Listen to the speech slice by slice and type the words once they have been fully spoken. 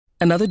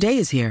Another day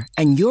is here,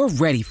 and you're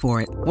ready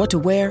for it. What to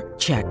wear?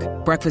 Check.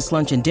 Breakfast,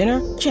 lunch, and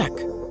dinner? Check.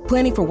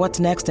 Planning for what's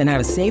next and how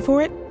to save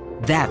for it?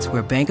 That's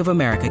where Bank of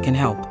America can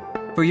help.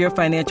 For your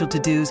financial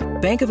to-dos,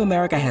 Bank of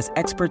America has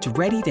experts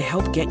ready to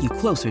help get you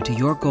closer to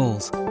your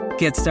goals.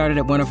 Get started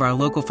at one of our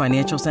local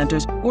financial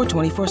centers or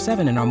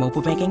 24/7 in our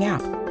mobile banking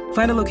app.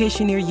 Find a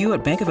location near you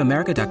at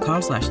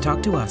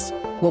bankofamerica.com/talktous.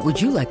 What would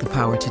you like the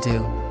power to do?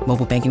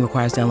 Mobile banking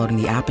requires downloading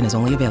the app and is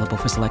only available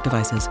for select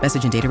devices.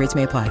 Message and data rates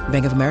may apply.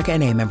 Bank of America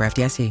N.A., member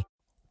FDIC.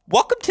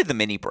 Welcome to the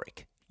Mini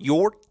Break,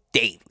 your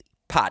daily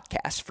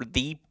podcast for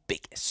the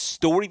biggest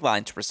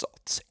storylines,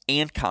 results,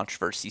 and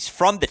controversies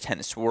from the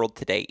tennis world.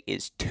 Today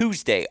is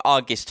Tuesday,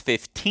 August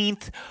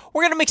 15th.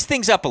 We're going to mix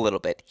things up a little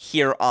bit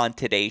here on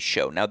today's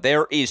show. Now,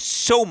 there is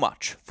so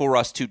much for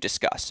us to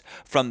discuss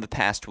from the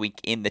past week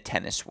in the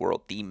tennis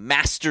world. The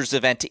Masters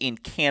event in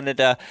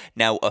Canada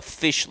now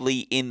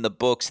officially in the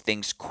books.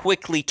 Things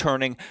quickly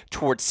turning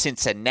towards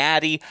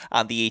Cincinnati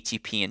on the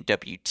ATP and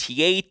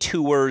WTA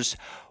tours.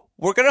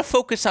 We're going to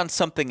focus on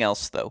something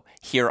else, though,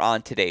 here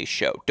on today's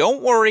show.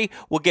 Don't worry,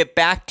 we'll get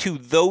back to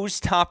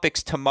those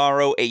topics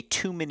tomorrow. A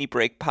 2-mini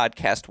break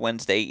podcast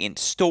Wednesday in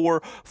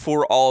store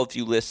for all of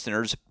you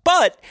listeners.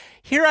 But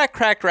here at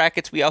Cracked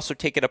Racquets, we also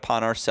take it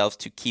upon ourselves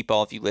to keep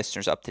all of you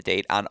listeners up to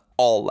date on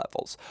all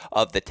levels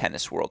of the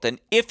tennis world. And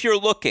if you're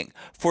looking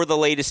for the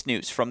latest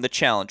news from the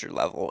challenger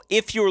level,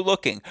 if you're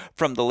looking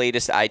from the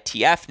latest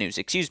ITF news,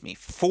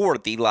 for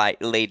the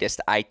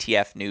latest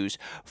ITF news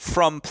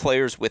from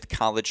players with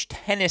college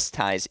tennis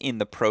ties in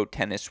the pro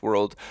tennis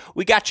world,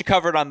 we got you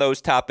covered on those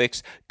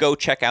topics. Go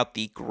check out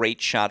the Great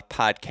Shot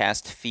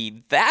podcast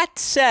feed. That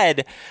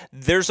said,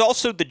 there's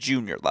also the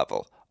junior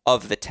level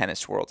of the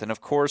tennis world. And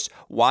of course,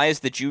 why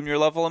is the junior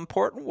level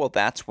important? Well,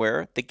 that's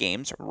where the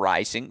game's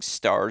rising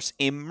stars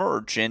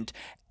emerge. And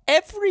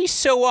every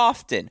so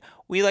often,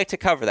 we like to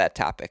cover that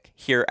topic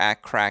here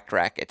at Cracked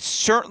Racquets.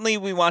 Certainly,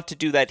 we want to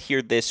do that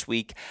here this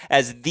week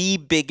as the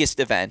biggest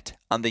event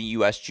on the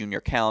U.S. junior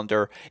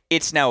calendar.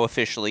 It's now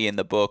officially in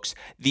the books.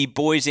 The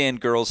boys and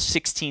girls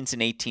 16s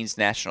and 18s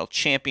national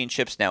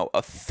championships now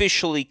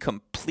officially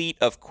complete.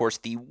 Of course,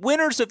 the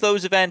winners of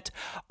those events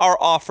are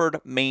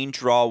offered main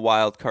draw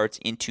wildcards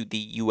into the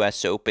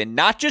U.S. Open.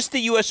 Not just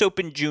the U.S.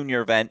 Open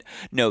junior event,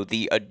 no,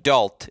 the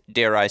adult,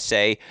 dare I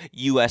say,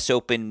 U.S.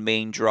 Open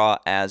main draw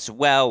as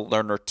well.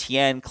 Lerner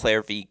Tien,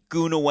 Claire V.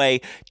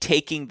 Gunaway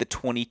taking the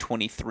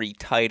 2023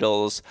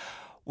 titles.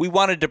 We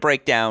wanted to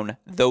break down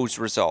those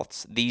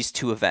results, these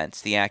two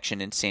events, the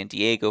action in San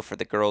Diego for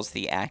the girls,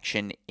 the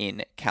action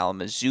in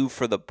Kalamazoo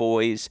for the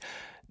boys.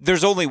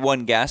 There's only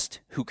one guest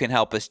who can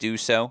help us do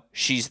so.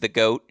 She's the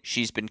GOAT.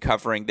 She's been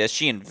covering this.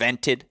 She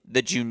invented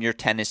the junior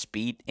tennis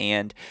beat,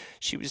 and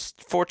she was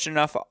fortunate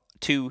enough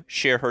to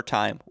share her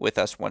time with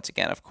us once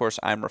again. Of course,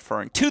 I'm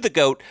referring to the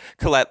GOAT,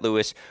 Colette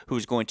Lewis,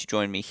 who's going to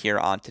join me here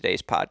on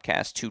today's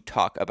podcast to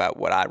talk about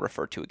what I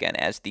refer to again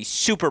as the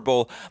Super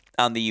Bowl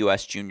on the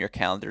U.S. junior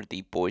calendar,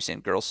 the boys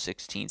and girls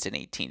 16s and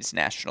 18s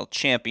national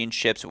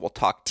championships. We'll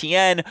talk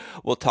Tien,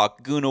 we'll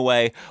talk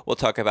Gunaway, we'll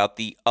talk about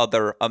the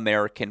other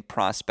American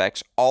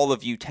prospects all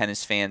of you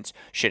tennis fans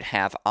should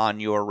have on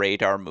your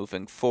radar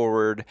moving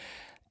forward.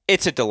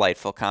 It's a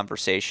delightful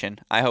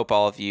conversation. I hope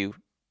all of you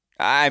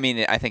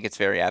I think it's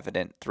very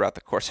evident throughout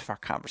the course of our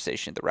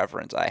conversation the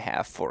reverence I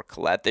have for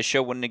Colette. This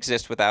show wouldn't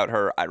exist without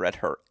her. I read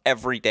her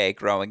every day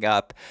growing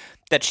up.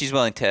 That she's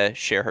willing to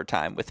share her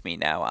time with me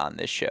now on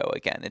this show.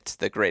 Again, it's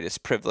the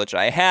greatest privilege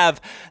I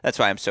have. That's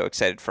why I'm so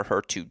excited for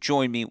her to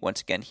join me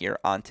once again here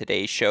on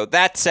today's show.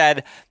 That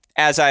said,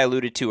 as I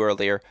alluded to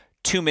earlier,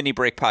 2-mini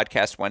break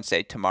podcast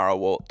Wednesday. Tomorrow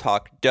we'll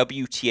talk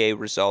WTA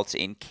results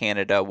in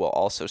Canada. We'll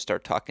also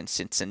start talking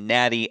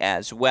Cincinnati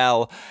as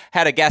well.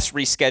 Had a guest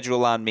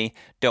reschedule on me.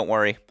 Don't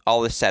worry.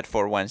 All is set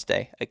for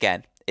Wednesday.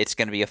 Again, it's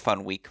going to be a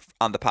fun week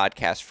on the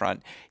podcast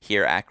front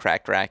here at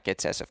Cracked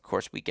Racquets as, of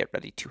course, we get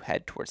ready to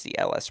head towards the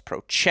LS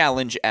Pro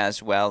Challenge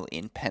as well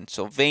in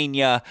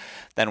Pennsylvania.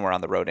 Then we're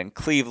on the road in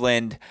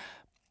Cleveland.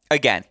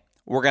 Again,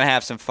 we're going to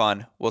have some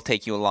fun. We'll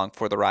take you along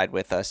for the ride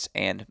with us.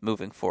 And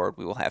moving forward,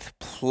 we will have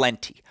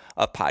plenty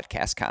of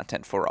podcast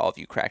content for all of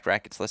you Cracked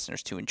Racquets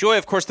listeners to enjoy.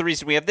 Of course, the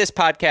reason we have this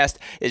podcast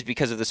is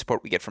because of the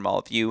support we get from all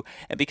of you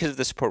and because of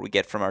the support we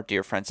get from our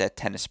dear friends at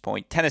Tennis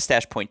Point,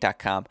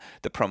 tennis-point.com.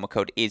 The promo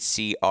code is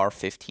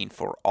CR15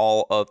 for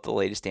all of the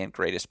latest and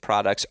greatest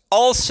products.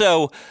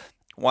 Also,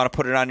 want to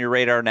put it on your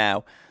radar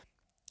now.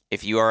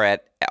 If you are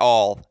at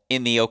all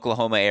in the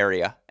Oklahoma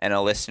area and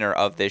a listener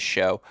of this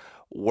show,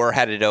 we're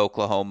headed to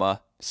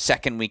Oklahoma,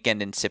 second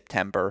weekend in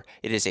September.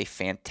 It is a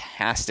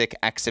fantastic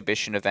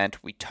exhibition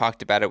event. We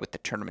talked about it with the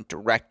tournament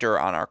director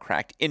on our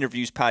Cracked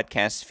Interviews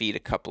podcast feed a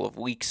couple of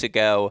weeks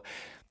ago.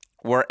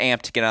 We're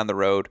amped to get on the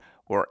road.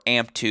 We're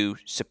amped to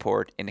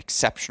support an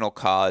exceptional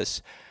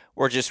cause.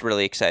 We're just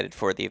really excited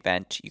for the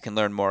event. You can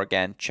learn more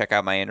again. Check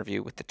out my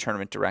interview with the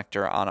tournament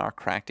director on our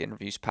Cracked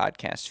Interviews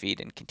podcast feed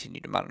and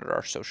continue to monitor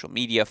our social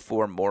media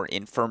for more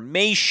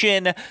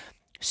information.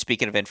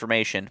 Speaking of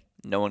information,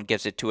 no one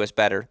gives it to us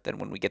better than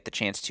when we get the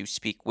chance to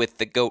speak with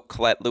the GOAT,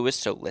 Colette Lewis,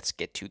 so let's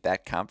get to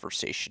that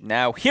conversation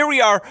now. Here we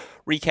are,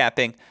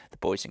 recapping the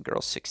boys and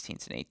girls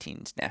 16s and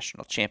 18s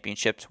national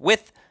championships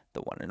with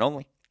the one and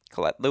only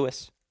Colette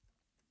Lewis.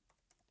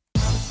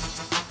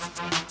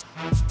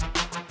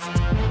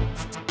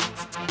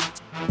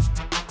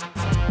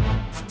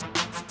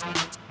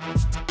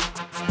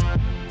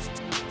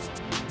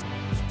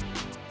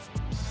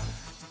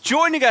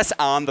 Joining us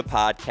on the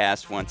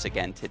podcast once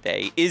again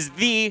today is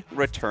the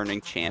returning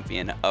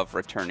champion of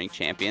returning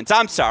champions.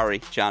 I'm sorry,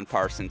 John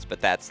Parsons,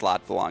 but that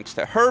slot belongs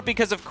to her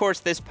because, of course,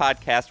 this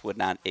podcast would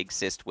not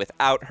exist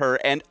without her.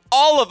 And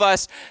all of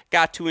us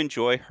got to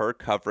enjoy her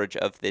coverage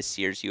of this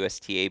year's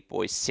USTA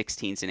Boys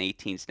 16s and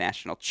 18s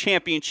National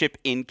Championship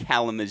in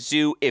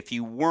Kalamazoo. If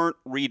you weren't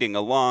reading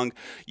along,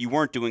 you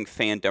weren't doing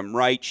fandom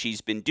right. She's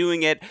been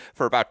doing it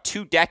for about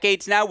 2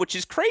 decades now, which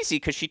is crazy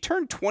because she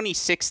turned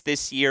 26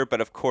 this year.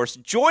 But, of course,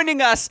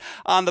 joining us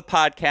on the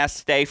podcast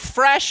today,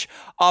 fresh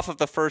off of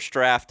the first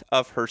draft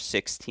of her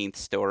 16th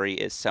story,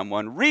 is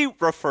someone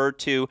referred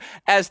to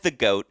as the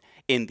GOAT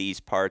in these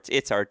parts.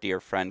 It's our dear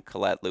friend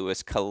Colette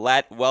Lewis.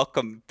 Colette,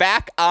 welcome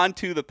back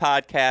onto the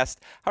podcast.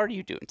 How are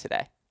you doing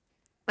today?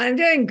 I'm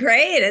doing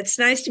great. It's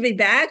nice to be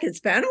back.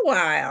 It's been a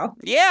while.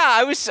 Yeah,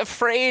 I was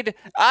afraid.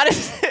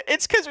 Honestly,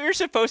 it's because we were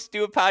supposed to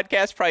do a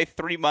podcast probably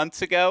 3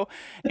 months ago,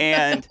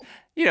 and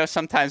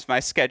sometimes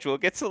my schedule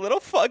gets a little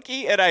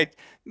funky, and I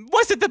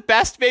wasn't the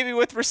best maybe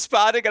with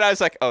responding, and I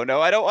was like, oh no,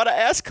 I don't want to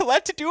ask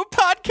Colette to do a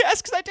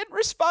podcast because I didn't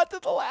respond to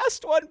the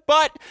last one.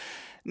 But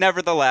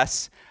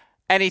nevertheless,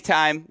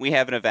 anytime we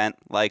have an event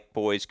like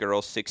boys,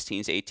 girls,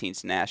 16s,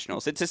 18s,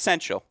 nationals, it's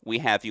essential we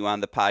have you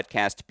on the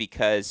podcast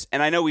because,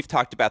 and I know we've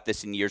talked about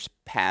this in years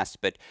past,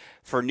 but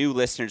for new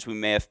listeners we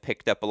may have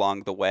picked up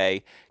along the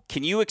way,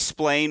 can you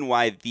explain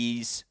why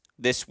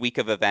this week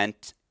of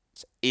event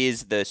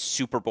is the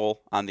Super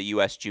Bowl on the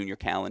U.S. junior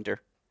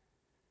calendar?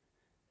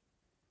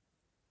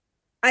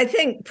 I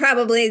think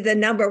probably the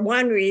number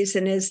one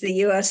reason is the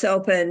U.S.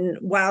 Open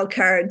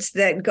wildcards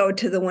that go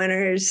to the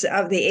winners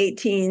of the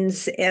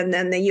 18s, and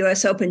then the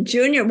U.S. Open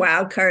junior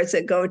wildcards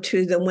that go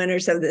to the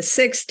winners of the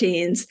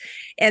 16s.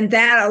 And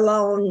that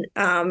alone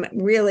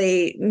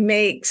really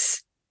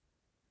makes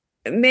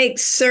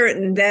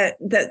certain that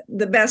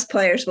the best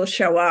players will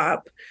show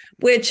up,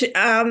 which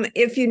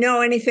if you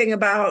know anything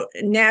about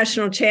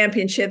national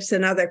championships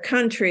in other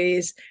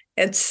countries,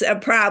 it's a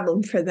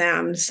problem for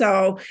them.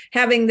 So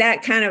having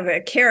that kind of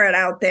a carrot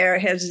out there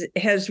has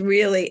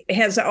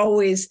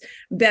always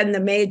been the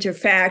major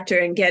factor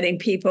in getting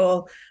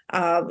people,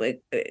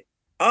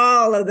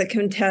 all of the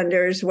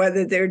contenders,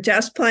 whether they're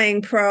just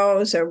playing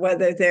pros or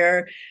whether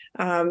they're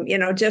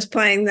just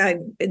playing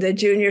the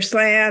junior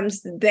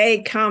slams,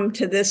 they come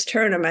to this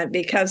tournament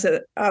because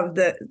of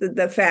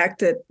the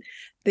fact that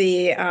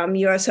the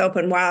U.S.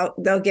 Open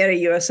they'll get a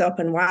U.S.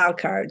 Open wild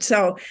card.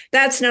 So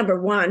that's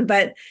number one.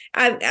 But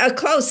a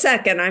close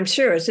second, I'm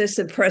sure, is just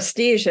the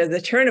prestige of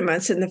the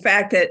tournaments and the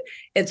fact that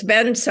it's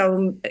been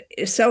so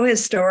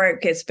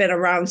historic. It's been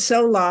around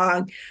so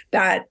long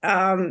that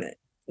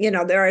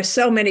there are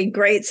so many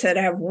greats that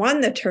have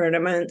won the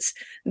tournaments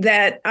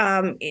that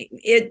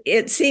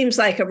it seems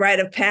like a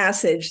rite of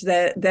passage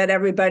that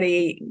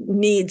everybody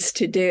needs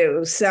to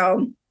do.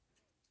 So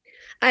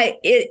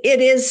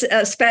it is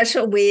a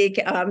special week.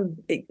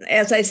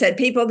 As I said,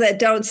 people that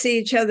don't see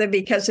each other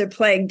because they're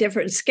playing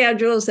different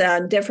schedules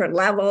on different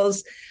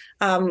levels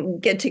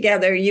get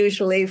together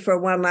usually for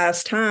one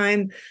last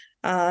time.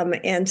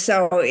 And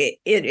so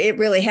it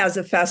really has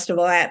a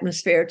festival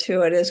atmosphere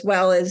to it, as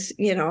well as,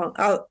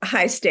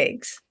 high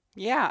stakes.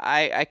 Yeah,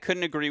 I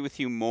couldn't agree with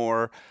you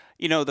more.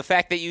 The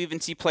fact that you even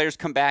see players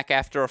come back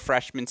after a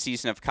freshman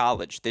season of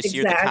college. This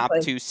year, the top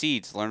 2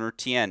 seeds, Lerner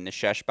Tien,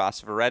 Nishesh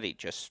Basavareddy,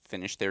 just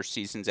finished their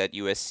seasons at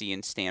USC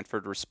and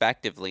Stanford,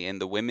 respectively. In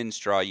the women's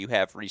draw, you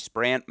have Reese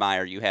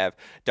Brandmeier, you have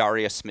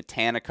Daria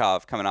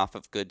Smetanikov coming off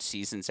of good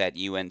seasons at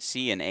UNC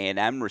and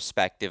A&M,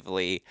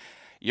 respectively.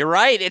 You're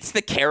right. It's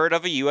the carrot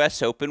of a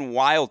U.S. Open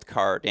wild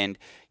card. And,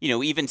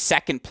 even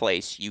second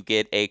place, you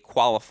get a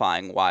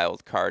qualifying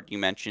wild card. You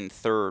mentioned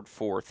third,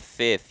 fourth,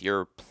 fifth.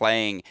 You're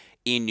playing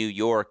in New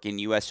York in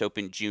U.S.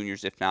 Open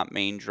juniors, if not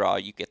main draw.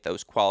 You get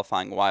those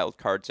qualifying wild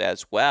cards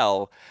as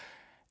well.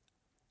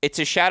 It's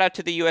a shout out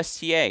to the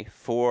USTA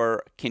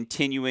for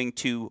continuing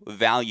to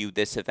value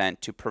this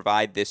event, to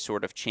provide this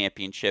sort of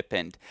championship.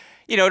 And,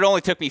 it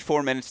only took me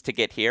 4 minutes to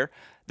get here.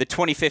 The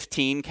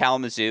 2015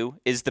 Kalamazoo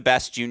is the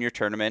best junior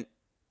tournament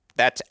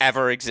that's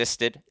ever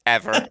existed,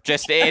 ever.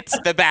 It's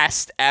the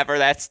best ever.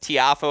 That's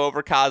Tiafoe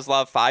over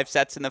Kozlov, 5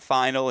 sets in the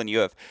final, and you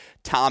have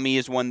Tommy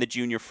has won the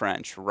junior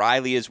French.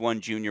 Riley has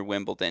won junior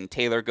Wimbledon.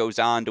 Taylor goes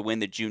on to win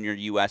the junior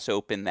U.S.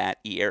 Open that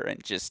year,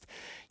 and just,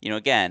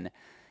 again,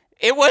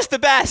 it was the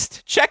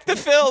best. Check the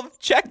film.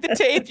 Check the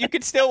tape. You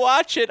can still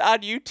watch it on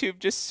YouTube.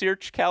 Just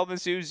search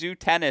Kalamazoo Zoo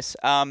Tennis.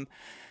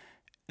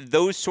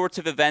 Those sorts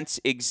of events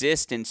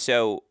exist, and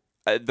so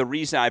the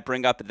reason I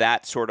bring up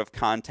that sort of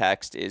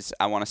context is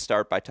I want to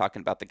start by talking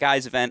about the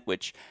guys event,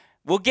 which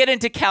we'll get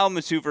into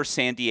Kalamazoo versus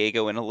San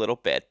Diego in a little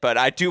bit. But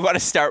I do want to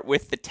start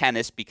with the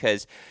tennis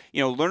because,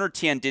 Lerner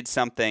Tien did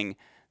something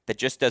that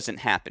just doesn't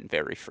happen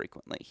very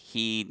frequently.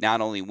 He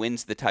not only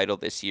wins the title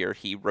this year,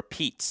 he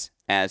repeats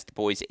as the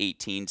boys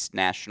 18s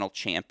national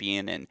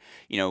champion. And,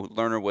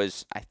 Lerner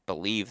was, I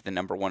believe, the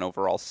number 1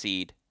 overall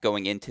seed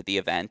going into the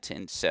event.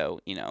 And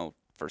so,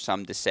 for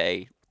some to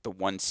say the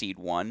 1 seed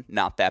won,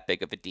 not that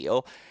big of a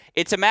deal.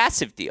 It's a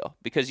massive deal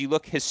because you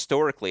look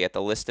historically at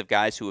the list of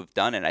guys who have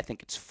done it. I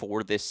think it's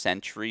 4 this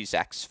century.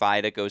 Zach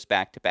Svida goes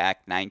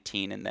back-to-back,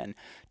 19 and then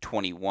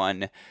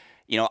 21.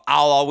 I'll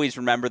always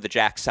remember the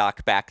Jack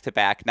Sock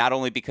back-to-back, not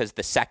only because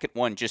the second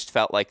one just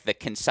felt like the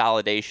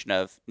consolidation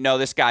of, no,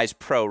 this guy's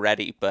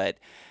pro-ready, but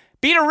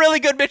beat a really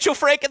good Mitchell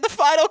Frank in the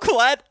final,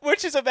 Colette,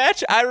 which is a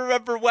match I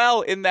remember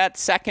well in that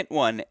second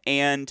one.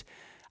 And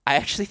I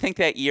actually think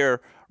that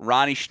year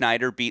Ronnie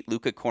Schneider beat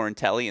Luca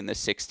Corantelli in the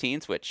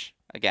 16s, which,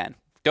 again,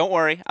 don't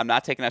worry, I'm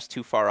not taking us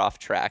too far off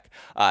track.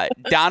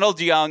 Donald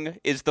Young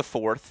is the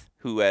 4th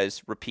who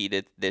has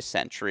repeated this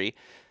century.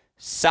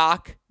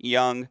 Sock,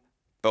 Young,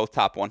 both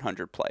top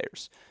 100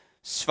 players.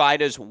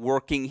 Svida's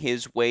working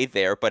his way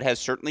there, but has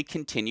certainly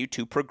continued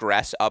to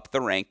progress up the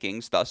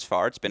rankings thus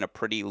far. It's been a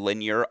pretty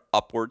linear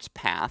upwards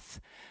path.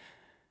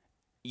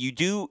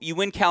 You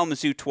win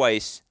Kalamazoo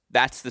twice.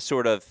 That's the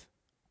sort of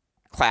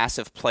class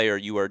of player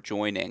you are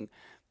joining.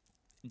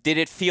 Did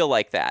it feel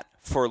like that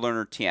for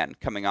Lerner Tien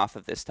coming off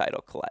of this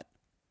title, Colette?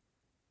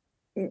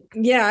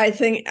 Yeah, I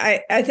think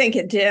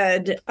it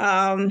did.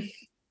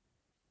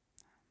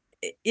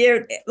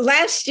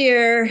 Last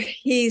year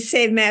he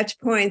saved match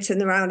points in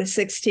the round of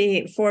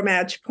 16, 4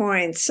 match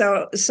points.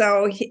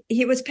 So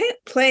he was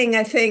playing,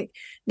 I think,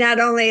 not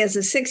only as a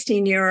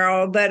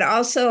 16-year-old, but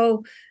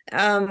also,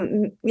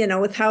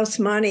 with house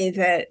money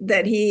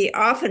that he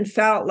often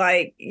felt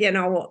like,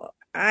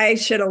 I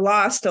should have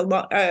lost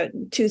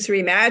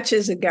 2-3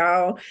 matches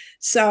ago.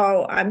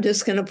 So I'm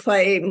just going to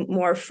play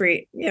more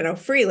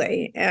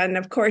freely. And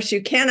of course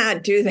you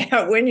cannot do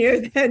that when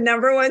you're the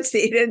number 1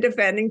 seed and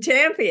defending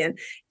champion.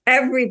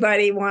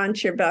 Everybody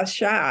wants your best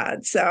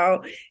shot.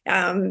 So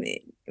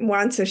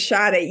wants a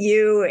shot at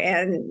you.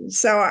 And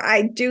so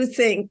I do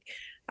think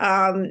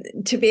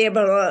to be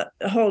able to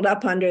hold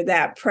up under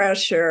that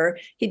pressure.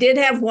 He did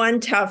have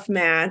one tough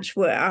match,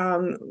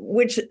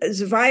 which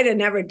Zvida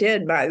never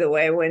did, by the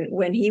way,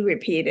 when he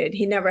repeated.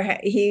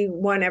 He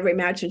won every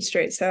match in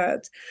straight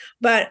sets.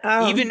 But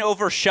even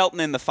over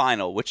Shelton in the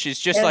final, which is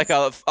just like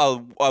a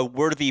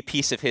worthy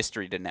piece of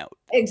history to note.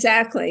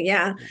 Exactly,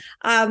 yeah.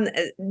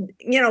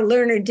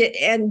 Lerner did,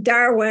 and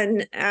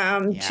Darwin, 2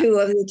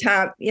 of the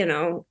top,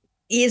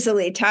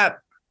 easily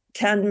top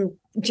 10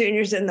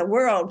 juniors in the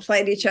world,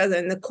 played each other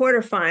in the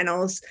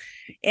quarterfinals,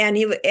 and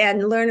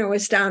Lerner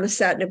was down a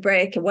set and a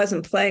break. It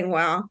wasn't playing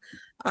well,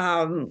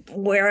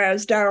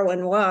 whereas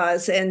Darwin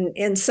was,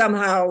 and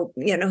somehow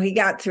he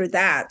got through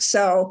that.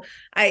 So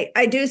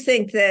I do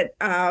think that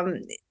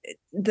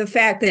the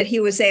fact that he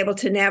was able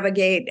to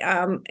navigate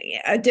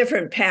a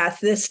different path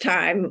this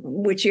time,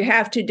 which you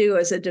have to do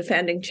as a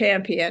defending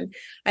champion,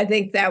 I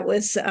think that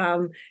was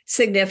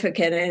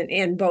significant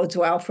and bodes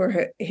well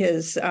for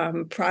his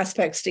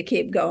prospects to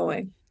keep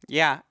going.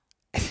 Yeah,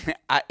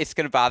 it's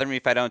going to bother me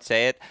if I don't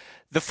say it.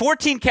 The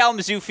 14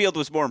 Kalamazoo field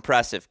was more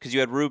impressive because you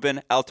had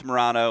Rubin,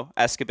 Altamirano,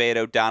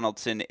 Escobedo,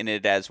 Donaldson in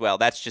it as well.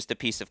 That's just a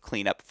piece of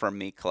cleanup from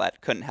me,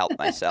 Colette. Couldn't help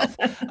myself.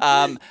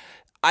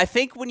 I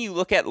think when you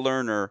look at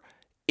Lerner,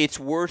 it's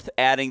worth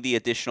adding the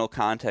additional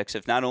context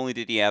of not only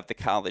did he have the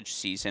college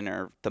season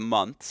or the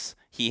months,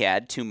 he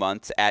had 2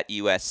 months at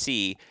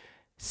USC.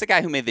 It's the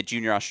guy who made the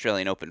Junior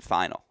Australian Open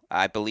final.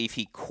 I believe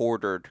he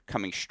quartered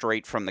coming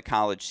straight from the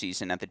college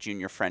season at the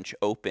Junior French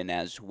Open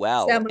as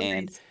well.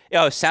 Semis.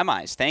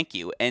 Semis, thank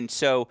you. And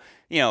so,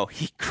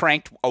 he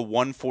cranked a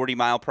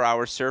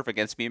 140-mile-per-hour serve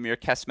against Miomir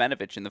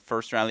Kesmanovic in the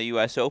first round of the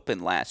U.S.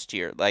 Open last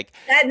year. Like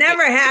that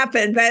never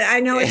happened, but I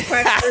know it's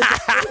quite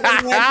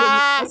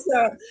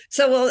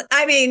well,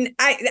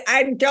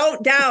 I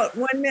don't doubt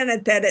 1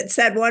 minute that it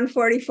said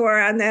 144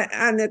 on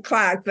the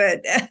clock,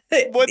 but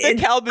what the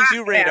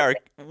Kalamazoo radar?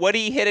 What did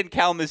he hit in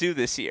Kalamazoo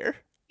this year?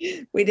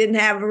 We didn't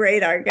have a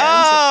radar gun.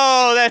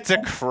 Oh, that's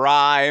a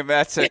crime.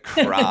 That's a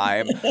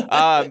crime.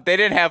 They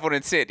didn't have one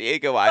in San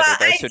Diego either.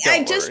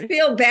 I just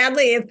feel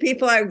badly if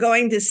people are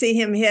going to see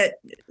him hit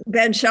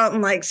Ben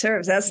Shelton-like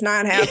serves. That's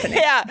not happening.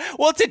 Yeah,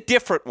 well, it's a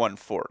different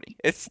 140.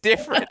 It's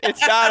different.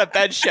 It's not a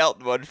Ben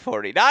Shelton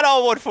 140. Not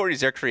all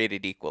 140s are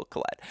created equal,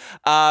 Colette.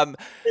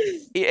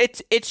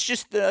 It's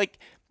just like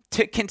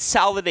to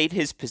consolidate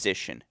his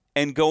position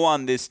and go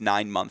on this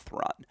 9-month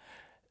run.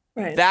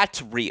 Right.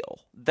 That's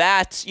real.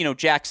 That's,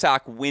 Jack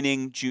Sock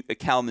winning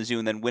Kalamazoo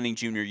and then winning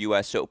Junior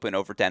U.S. Open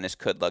over Dennis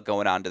Kudla,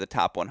 going on to the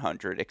top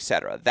 100,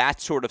 etc. That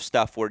sort of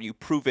stuff where you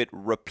prove it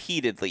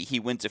repeatedly.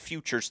 He wins a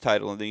futures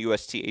title in the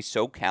USTA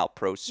SoCal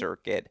Pro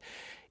Circuit.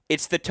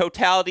 It's the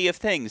totality of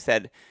things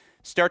that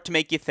start to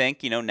make you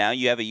think, now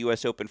you have a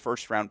U.S. Open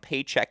first-round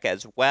paycheck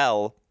as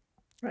well.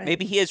 Right.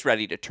 Maybe he is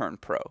ready to turn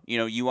pro.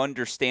 You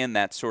understand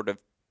that sort of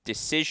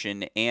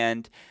decision,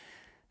 and,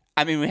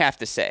 we have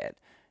to say it.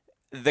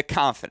 The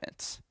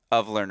confidence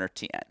of Lerner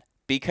Tien,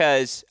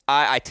 because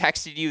I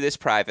texted you this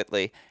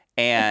privately,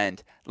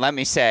 and let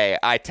me say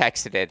I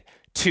texted it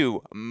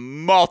to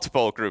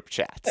multiple group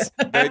chats.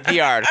 The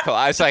article.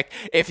 I was like,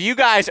 if you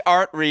guys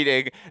aren't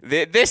reading,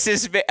 this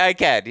is,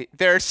 again,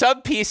 there are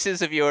some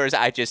pieces of yours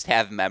I just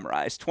have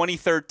memorized.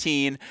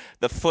 2013,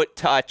 the foot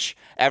touch,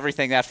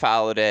 everything that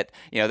followed it.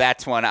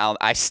 That's one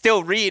I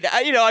still read.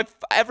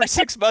 Every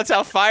 6 months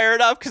I'll fire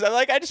it up because I'm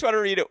like, I just want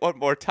to read it one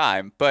more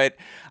time. But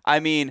I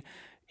mean,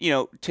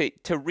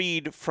 to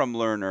read from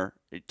Lerner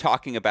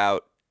talking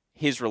about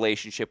his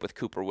relationship with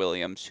Cooper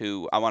Williams,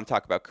 who I want to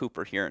talk about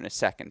Cooper here in a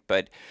second,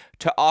 but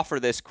to offer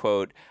this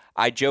quote,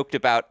 I joked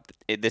about,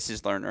 this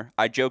is Lerner,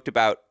 I joked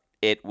about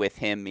it with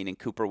him, meaning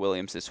Cooper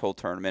Williams, this whole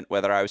tournament,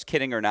 whether I was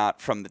kidding or not.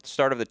 From the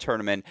start of the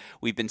tournament,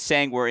 we've been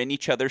saying we're in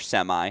each other's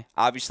semi.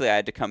 Obviously, I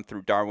had to come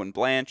through Darwin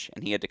Blanche,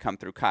 and he had to come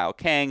through Kyle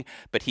Kang,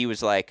 but he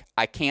was like,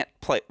 I can't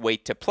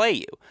wait to play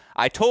you.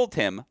 I told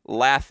him,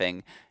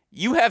 laughing,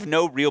 you have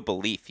no real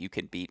belief you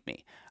can beat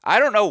me. I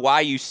don't know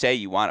why you say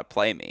you want to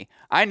play me.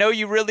 I know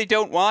you really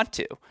don't want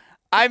to.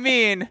 I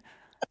mean,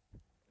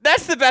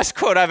 that's the best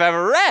quote I've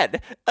ever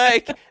read.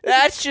 Like,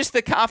 that's just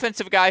the confidence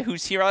of a guy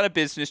who's here on a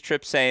business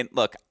trip saying,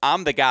 look,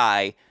 I'm the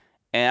guy,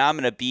 and I'm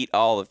going to beat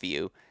all of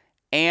you.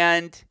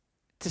 And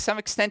to some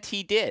extent,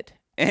 he did.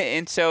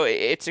 And so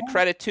it's a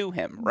credit to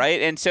him, right?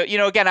 And so,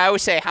 again, I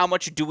always say, how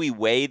much do we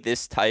weigh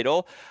this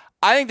title?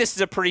 I think this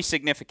is a pretty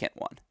significant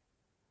one.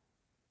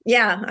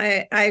 Yeah,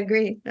 I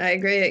agree.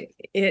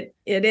 It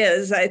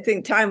is. I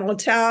think time will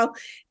tell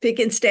if he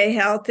can stay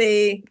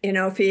healthy.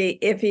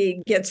 If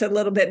he gets a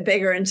little bit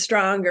bigger and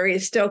stronger.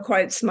 He's still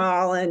quite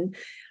small, and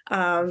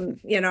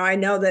I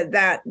know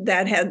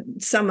that had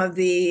some of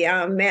the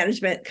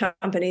management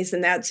companies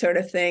and that sort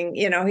of thing.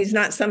 He's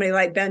not somebody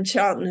like Ben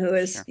Shelton, who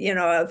is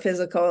a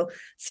physical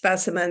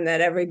specimen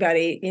that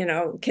everybody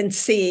can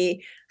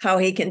see how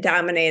he can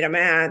dominate a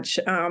match.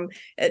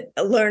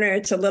 Lerner,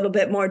 it's a little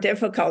bit more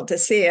difficult to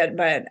see it,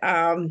 but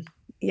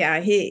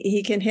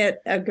he can hit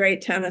a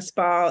great tennis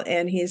ball,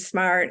 and he's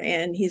smart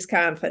and he's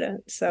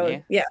confident.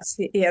 So yes,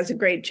 he has a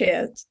great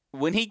chance.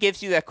 When he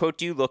gives you that quote,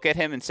 do you look at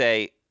him and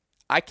say,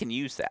 I can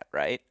use that,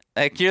 right?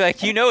 Like, you're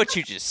like, what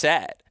you just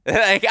said.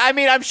 Like, I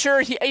mean, I'm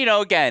sure he,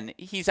 again,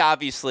 he's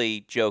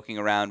obviously joking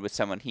around with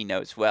someone he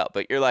knows well,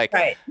 but you're like,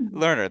 right.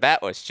 Lerner,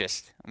 that was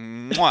just,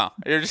 mwah.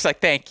 You're just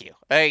like, thank you.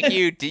 Like,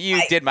 you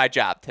did my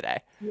job today.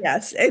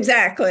 Yes,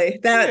 exactly.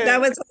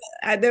 That was,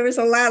 there was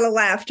a lot of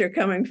laughter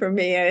coming from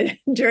me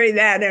during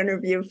that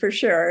interview, for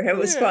sure. It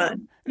was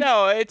fun.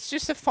 No, it's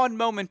just a fun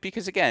moment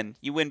because, again,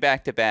 you win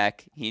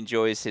back-to-back. He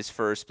enjoys his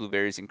first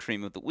Blueberries and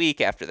Cream of the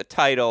week after the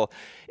title.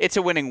 It's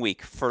a winning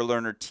week for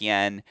Lerner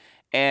Tien.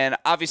 And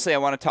obviously I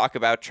want to talk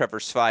about Trevor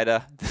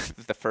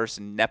Svajda, the first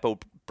Nepo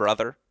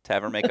brother to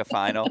ever make a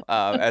final,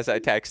 as I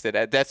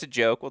texted. That's a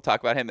joke. We'll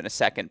talk about him in a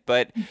second.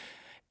 But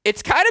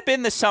it's kind of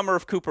been the summer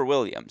of Cooper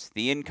Williams,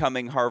 the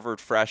incoming Harvard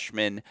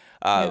freshman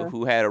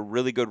who had a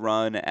really good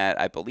run at,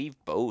 I believe,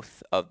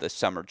 both of the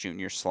Summer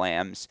Junior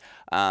Slams.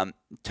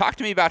 Talk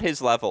to me about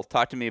his level.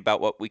 Talk to me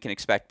about what we can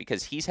expect,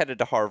 because he's headed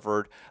to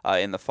Harvard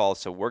in the fall,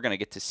 so we're going to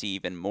get to see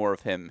even more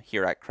of him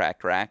here at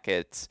Cracked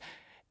Racquets.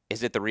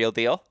 Is it the real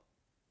deal?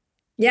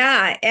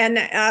 Yeah, and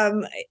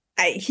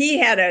he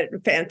had a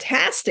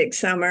fantastic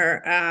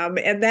summer.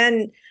 And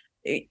then,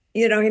 he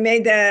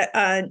made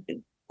the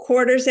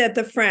quarters at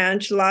the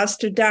French,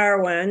 lost to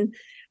Darwin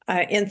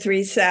in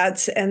 3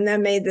 sets, and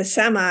then made the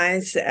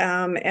semis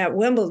at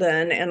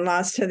Wimbledon and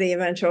lost to the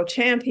eventual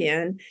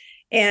champion.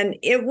 And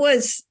he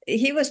was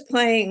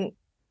playing,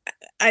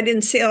 I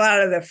didn't see a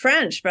lot of the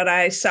French, but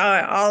I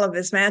saw all of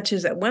his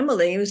matches at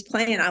Wimbledon. He was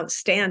playing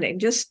outstanding,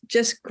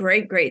 just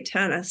great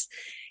tennis.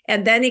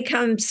 And then he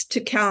comes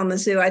to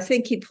Kalamazoo. I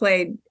think he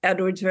played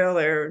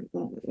Edwardsville or,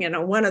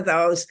 one of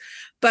those,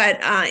 but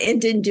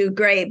it didn't do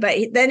great. But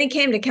then he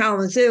came to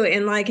Kalamazoo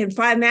and in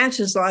 5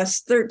 matches,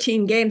 lost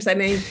 13 games. I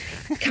mean,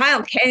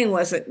 Kyle Kang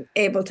wasn't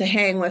able to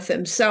hang with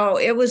him. So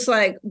it was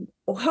like,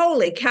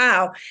 holy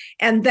cow.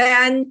 And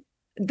then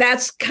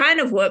that's kind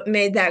of what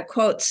made that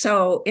quote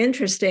so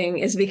interesting,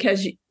 is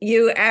because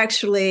you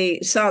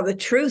actually saw the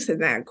truth in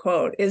that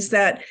quote, is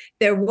that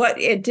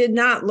it did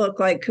not look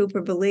like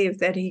Cooper believed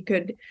that he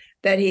could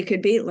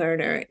beat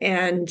Lerner.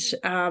 And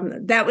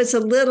that was a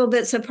little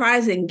bit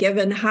surprising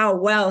given how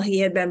well he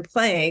had been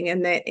playing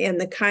and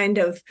the kind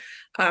of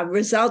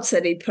results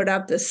that he put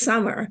up this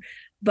summer.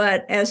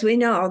 But as we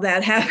know,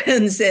 that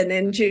happens, and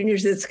in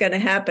juniors, it's going to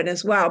happen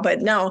as well.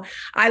 But no,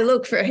 I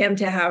look for him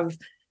to have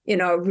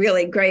a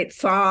really great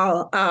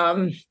fall.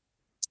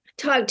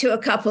 Talked to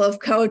a couple of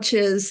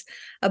coaches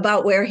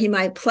about where he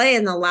might play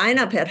in the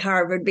lineup at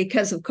Harvard,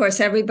 because, of course,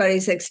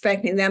 everybody's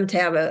expecting them to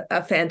have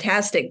a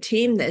fantastic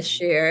team this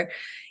year.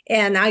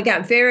 And I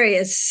got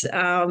various,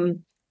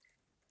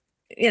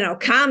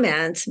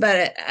 comments,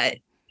 but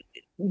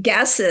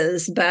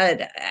guesses,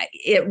 but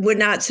it would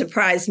not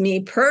surprise me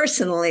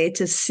personally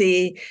to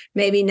see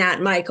maybe not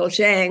Michael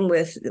Zhang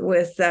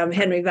with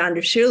Henry van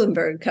der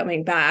Schulenburg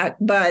coming back,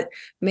 but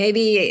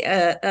maybe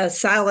a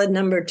solid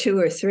number 2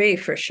 or 3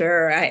 for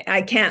sure.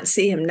 I can't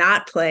see him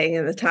not playing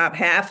in the top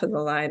half of the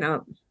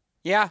lineup.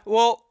 Yeah,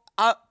 well,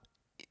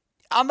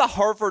 on the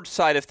Harvard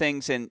side of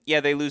things, and yeah,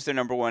 they lose their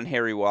number one,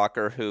 Harry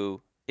Walker,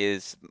 who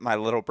is my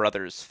little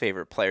brother's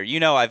favorite player. You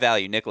know, I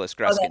value Nicholas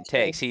Gruskin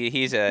takes.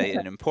 He's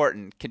an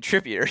important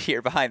contributor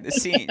here behind the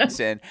scenes,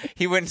 and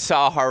he went and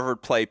saw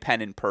Harvard play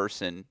Penn in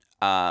person.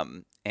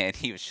 And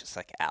he was just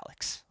like,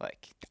 Alex,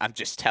 like, I'm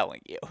just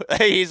telling you.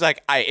 He's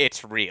like,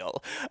 it's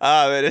real.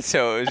 And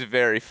so it was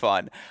very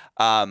fun.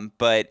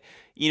 But,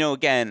 you know,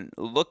 again,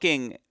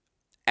 looking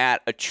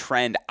at a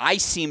trend I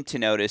seem to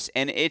notice,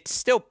 and it's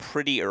still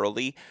pretty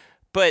early,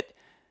 but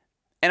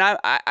and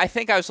I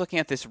think I was looking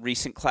at this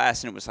recent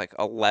class, and it was like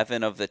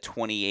 11 of the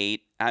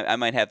 28. I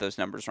might have those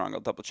numbers wrong. I'll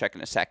double check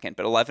in a second.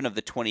 But 11 of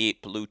the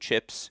 28 blue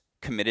chips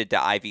committed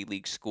to Ivy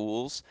League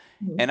schools.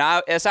 Mm-hmm. And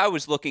as I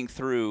was looking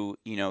through,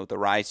 you know, the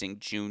rising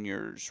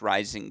juniors,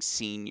 rising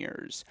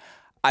seniors,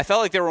 I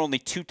felt like there were only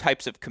two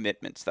types of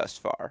commitments thus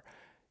far.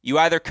 You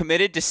either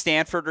committed to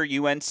Stanford or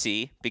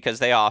UNC because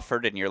they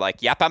offered, and you're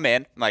like, yep, I'm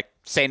in. Like,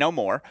 say no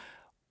more.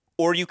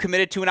 Or you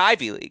committed to an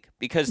Ivy League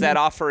because that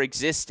offer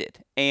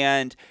existed.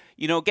 And,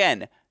 you know,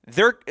 again,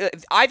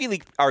 Ivy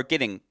League are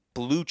getting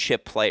blue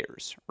chip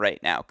players right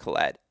now,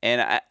 Colette.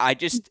 And I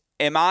just,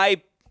 am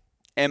I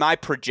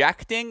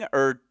projecting,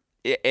 or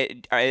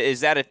is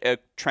that a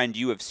trend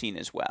you have seen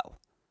as well?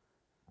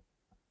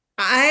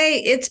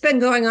 It's been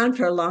going on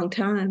for a long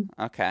time.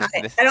 Okay.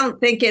 I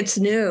don't think it's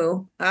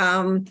new.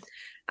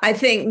 I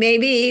think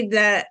maybe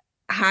the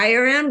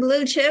higher end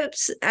blue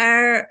chips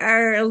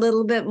are a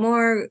little bit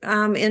more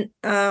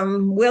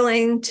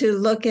willing to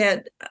look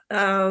at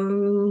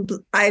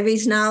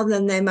Ivies now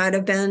than they might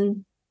have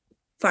been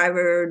 5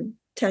 or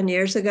 10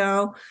 years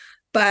ago.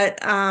 But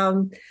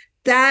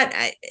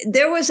that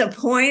there was a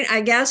point,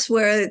 I guess,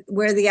 where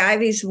the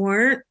Ivies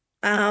weren't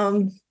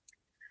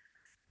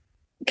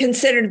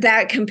considered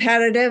that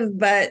competitive,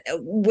 but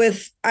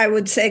with, I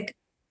would say,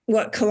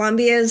 what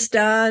Columbia's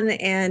done,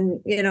 and,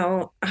 you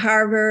know,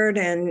 Harvard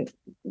and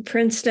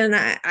Princeton,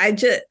 I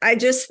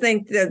just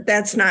think that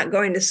that's not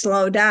going to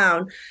slow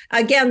down.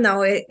 Again,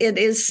 though, it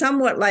is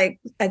somewhat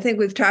like, I think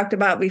we've talked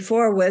about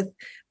before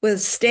with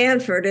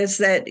Stanford, is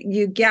that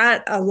you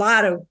get a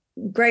lot of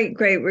great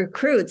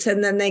recruits,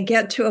 and then they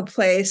get to a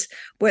place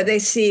where they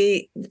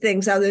see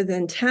things other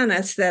than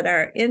tennis that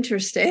are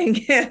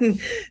interesting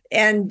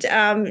and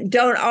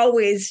don't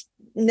always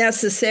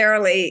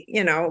necessarily,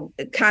 you know,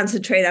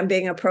 concentrate on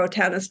being a pro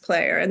tennis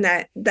player. And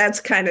that's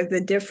kind of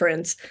the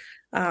difference,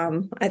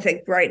 I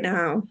think, right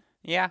now.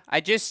 Yeah, I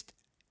think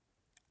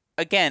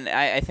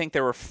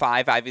there were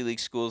 5 Ivy League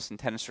schools in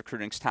tennis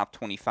recruiting's top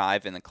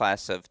 25 in the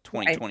class of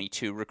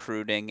 2022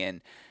 recruiting. And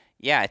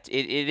yeah,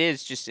 it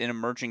is just an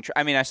emerging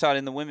I mean, I saw it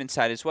in the women's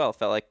side as well. It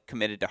felt like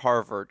committed to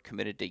Harvard,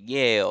 committed to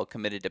Yale,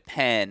 committed to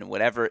Penn,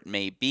 whatever it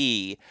may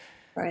be.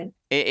 Right.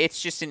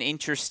 It's just an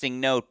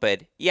interesting note.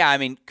 But yeah, I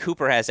mean,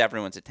 Cooper has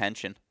everyone's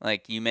attention.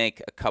 Like, you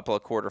make a couple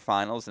of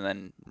quarterfinals and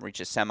then reach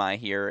a semi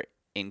here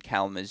in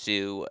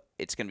Kalamazoo.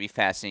 It's going to be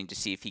fascinating to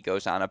see if he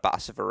goes on a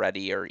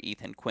Basaveretti or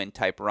Ethan Quinn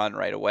type run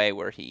right away,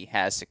 where he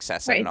has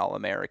success at an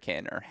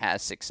All-American or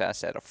has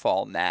success at a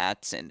Fall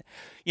Nats. And,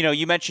 you know,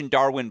 you mentioned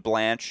Darwin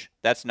Blanche.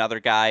 That's another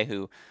guy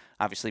who,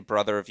 obviously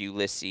brother of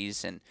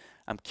Ulysses, and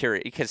I'm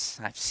curious because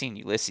I've seen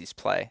Ulysses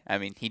play. I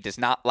mean, he does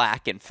not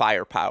lack in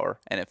firepower,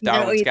 and if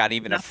Darwin's got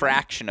even a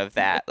fraction of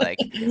that, like,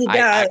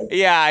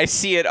 I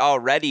see it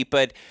already.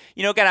 But,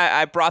 you know, again,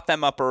 I brought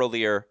them up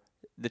earlier,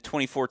 the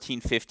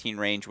 2014-15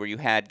 range, where you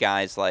had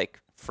guys like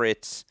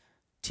Fritz,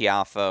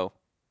 Tiafoe,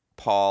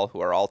 Paul,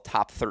 who are all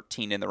top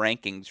 13 in the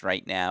rankings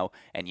right now,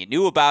 and you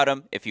knew about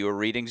them if you were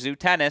reading Zoo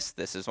Tennis.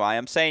 This is why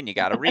I'm saying you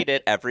got to read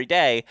it every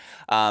day.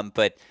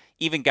 But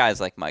even guys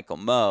like Michael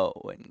Moe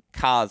and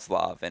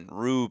Kozlov and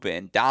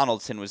Rubin,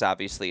 Donaldson was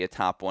obviously a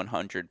top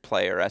 100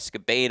 player.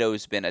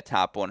 Escobedo's been a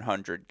top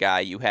 100 guy.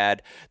 You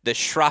had the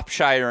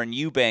Shropshire and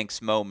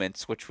Eubanks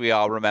moments, which we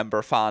all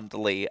remember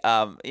fondly.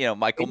 You know,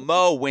 Michael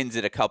Moe wins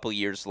it a couple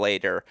years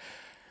later.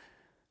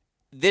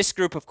 This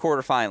group of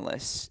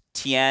quarterfinalists,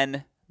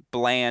 Tien,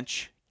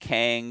 Blanche,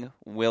 Kang,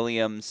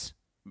 Williams,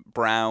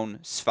 Brown,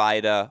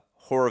 Svida,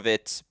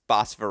 Horvitz,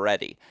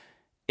 Basaveretti.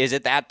 Is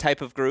it that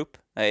type of group?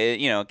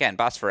 You know, again,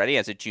 Basaveretti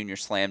has a junior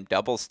slam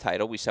doubles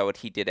title. We saw what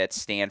he did at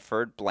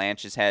Stanford.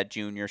 Blanche has had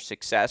junior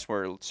success.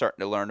 We're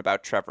starting to learn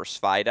about Trevor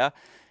Svida.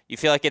 You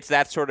feel like it's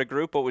that sort of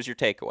group? What was your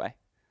takeaway?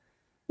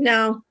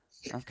 No.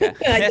 Okay.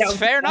 That's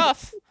fair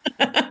enough.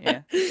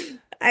 Yeah.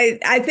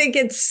 I think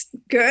it's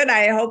good.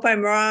 I hope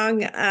I'm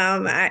wrong.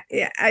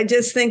 I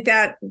just think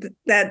that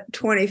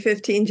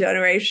 2015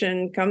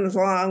 generation comes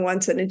along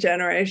once in a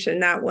generation,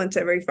 not once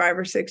every 5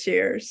 or 6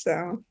 years.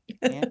 So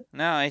yeah,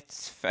 no,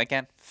 it's,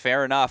 again,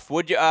 fair enough.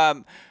 Would you?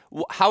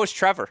 How is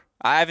Trevor?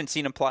 I haven't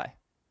seen him play.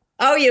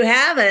 Oh, you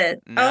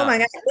haven't? No. Oh my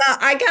God! Well,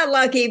 I got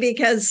lucky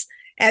because,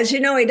 as you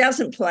know, he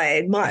doesn't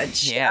play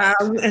much. Yeah.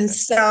 And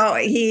so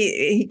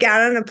he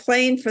got on a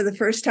plane for the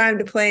first time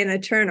to play in a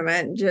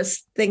tournament.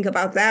 Just think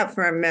about that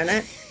for a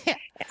minute.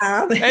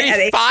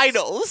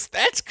 Finals.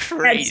 That's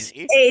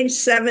crazy. At age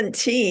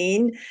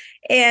 17.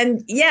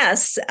 And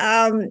yes,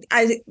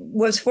 I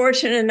was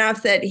fortunate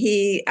enough that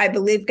he, I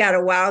believe, got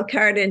a wild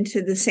card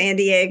into the San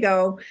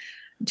Diego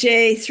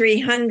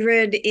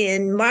J300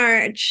 in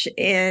March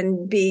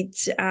and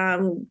beat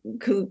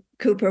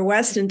Cooper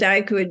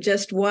Westendijk, who had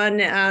just won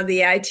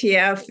the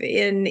ITF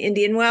in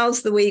Indian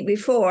Wells the week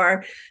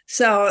before.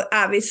 So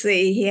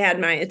obviously he had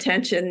my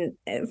attention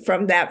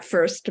from that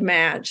first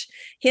match.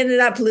 He ended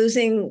up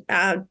losing,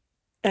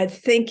 I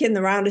think, in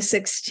the round of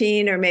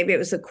 16, or maybe it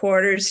was the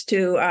quarters,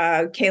 to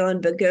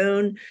Kalen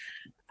Bagoon.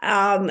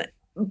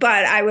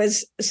 But I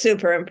was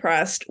super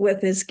impressed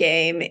with his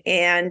game,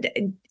 and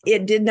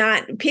it did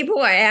not, people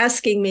were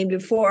asking me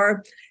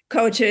before,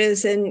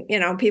 coaches and,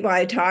 people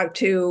I talked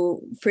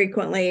to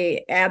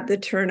frequently at the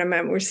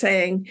tournament were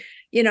saying,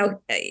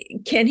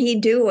 can he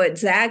do what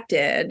Zach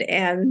did?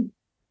 And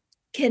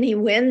can he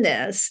win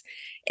this?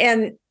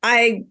 And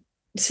I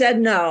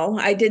said no,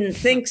 I didn't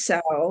think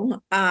so,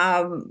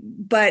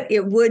 but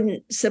it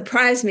wouldn't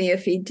surprise me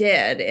if he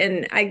did.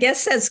 And I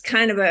guess that's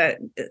kind of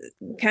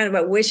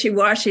a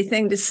wishy-washy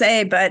thing to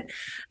say, but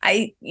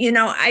I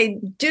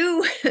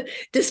do,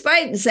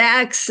 despite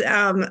Zach's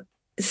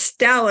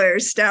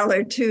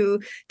stellar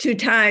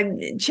two-time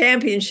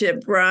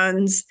championship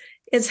runs,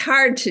 it's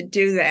hard to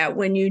do that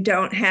when you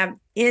don't have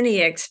any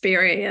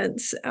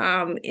experience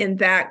in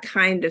that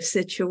kind of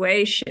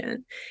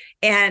situation.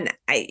 And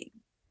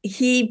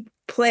he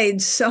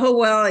played so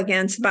well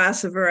against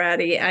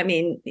Basaveretti. I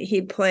mean,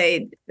 he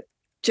played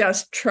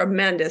just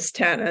tremendous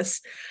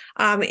tennis.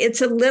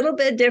 It's a little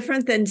bit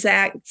different than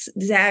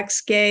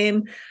Zach's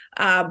game,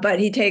 but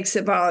he takes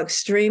the ball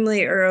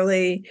extremely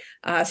early,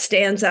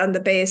 stands on the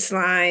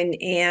baseline,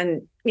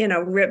 and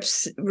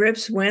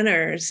rips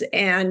winners.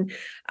 And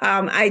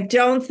I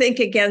don't think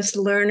against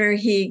Lerner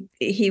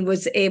he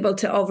was able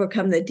to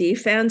overcome the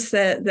defense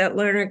that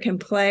Lerner can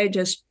play,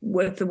 just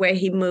with the way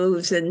he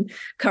moves and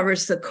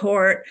covers the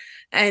court.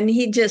 And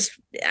he just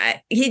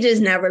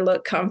never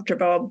looked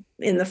comfortable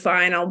in the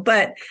final.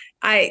 But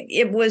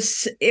it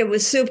was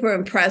super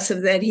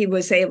impressive that he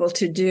was able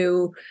to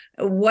do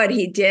what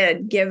he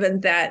did, given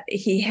that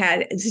he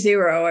had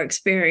zero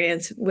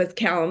experience with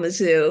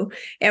Kalamazoo.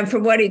 And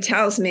from what he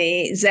tells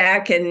me,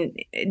 Zach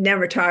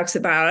never talks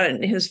about it,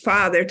 and his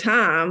father,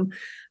 Tom,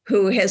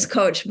 who has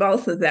coached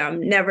both of them,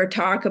 never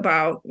talk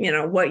about,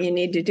 what you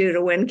need to do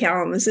to win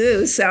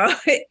Kalamazoo. So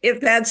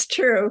if that's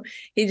true,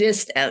 he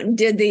just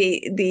did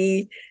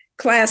the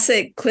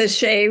classic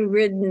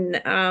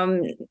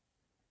cliche-ridden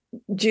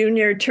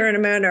junior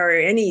tournament, or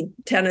any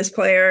tennis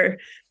player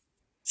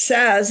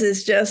says,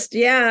 is just,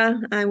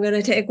 I'm going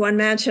to take one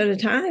match at a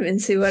time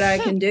and see what I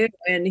can do.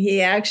 And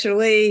he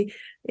actually,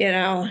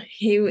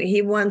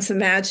 he won some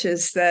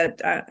matches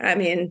that,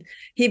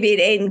 he beat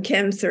Aiden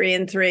Kim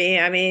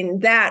 3-3. I mean,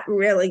 that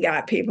really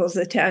got people's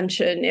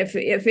attention.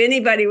 If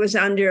anybody was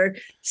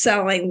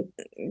underselling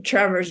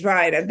Trevor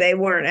Zvida, they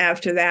weren't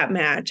after that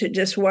match. It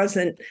just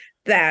wasn't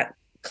that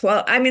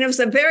close. I mean, it was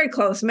a very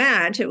close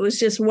match. It was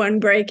just one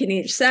break in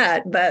each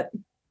set, but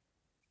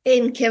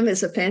Aiden Kim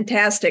is a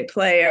fantastic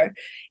player,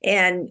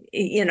 and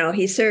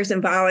he serves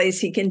and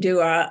volleys. He can do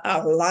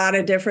a lot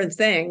of different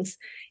things,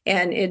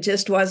 and it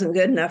just wasn't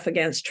good enough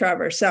against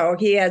Trevor. So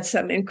he had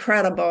some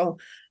incredible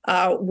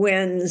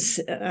wins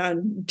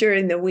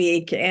during the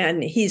week,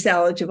 and he's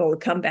eligible to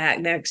come back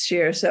next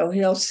year. So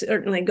he'll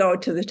certainly go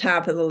to the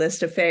top of the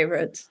list of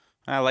favorites.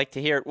 I like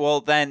to hear it. Well,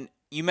 then,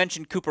 you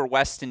mentioned Cooper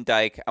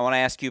Westendijk. I want to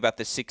ask you about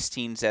the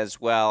 16s as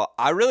well.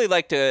 I really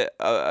liked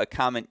a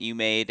comment you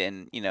made,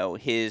 and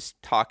his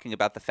talking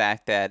about the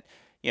fact that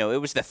it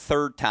was the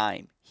third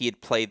time he had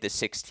played the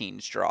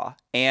 16s draw,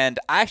 and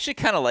I actually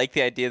kind of like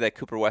the idea that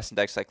Cooper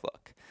Westendijk's like,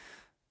 look,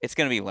 it's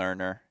going to be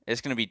Lerner,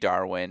 it's going to be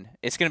Darwin,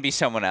 it's going to be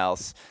someone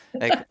else.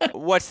 Like,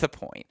 what's the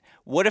point?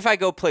 What if I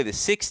go play the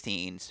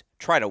 16s,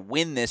 try to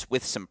win this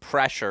with some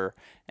pressure?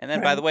 And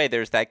then, by the way,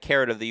 there's that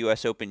carrot of the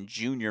U.S. Open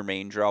Junior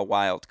main draw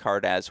wild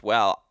card as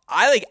well.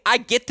 I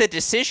get the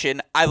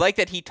decision. I like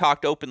that he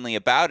talked openly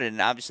about it, and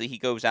obviously he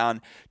goes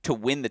on to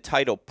win the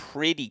title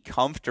pretty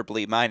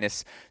comfortably,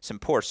 minus some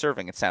poor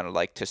serving, it sounded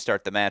like, to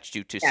start the match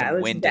due to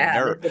some wind and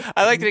nerve.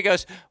 I like that he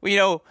goes,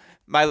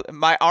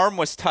 my arm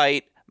was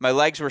tight, my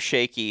legs were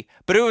shaky,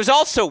 but it was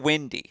also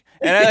windy.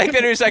 And I like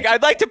that he was like,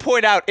 I'd like to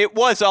point out it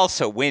was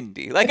also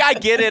windy. Like, I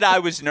get it, I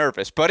was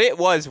nervous, but it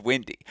was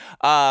windy.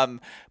 But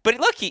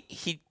look,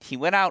 he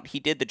went out, he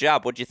did the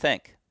job. What'd you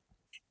think?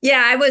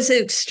 Yeah, I was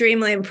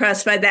extremely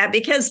impressed by that,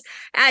 because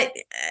I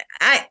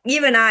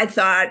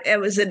thought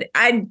it was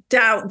I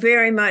doubt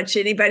very much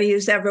anybody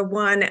who's ever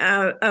won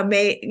a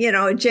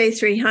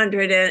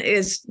J300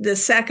 is the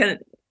second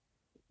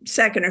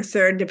or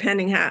third,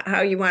 depending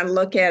how you want to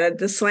look at it.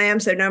 The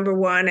slams are number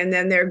one, and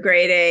then they're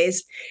grade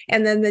A's.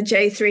 And then the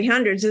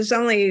J300s, there's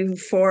only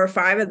 4 or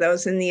 5 of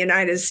those in the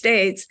United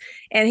States.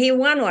 And he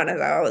won one of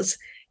those.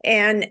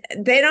 And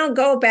they don't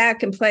go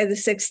back and play the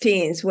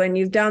 16s when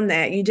you've done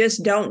that. You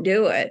just don't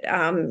do it.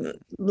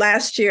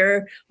 Last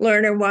year,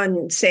 Lerner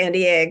won San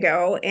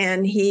Diego,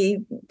 and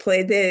he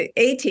played the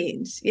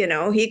 18s.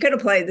 He could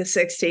have played the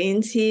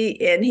 16s.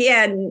 He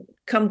hadn't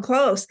come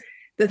close.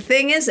 The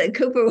thing is that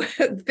Cooper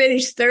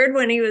finished third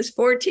when he was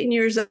 14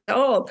 years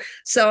old.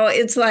 So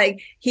it's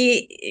like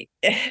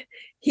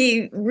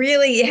he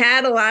really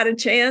had a lot of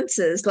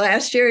chances.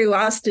 Last year, he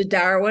lost to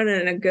Darwin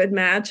in a good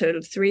match, a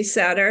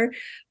 3-setter.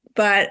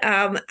 But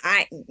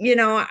I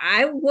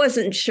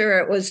wasn't sure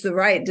it was the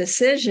right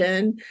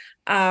decision.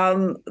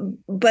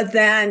 But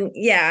then,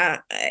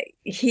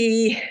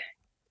 he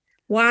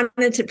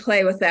wanted to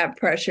play with that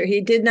pressure.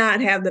 He did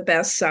not have the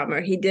best summer.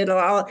 He did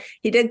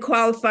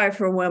qualify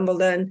for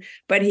Wimbledon,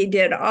 but he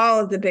did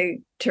all of the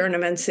big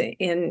tournaments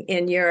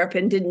in Europe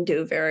and didn't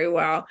do very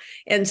well.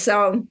 And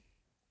so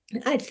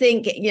I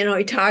think,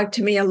 he talked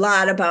to me a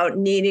lot about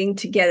needing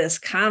to get his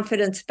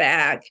confidence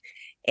back,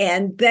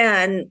 and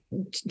then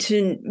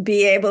to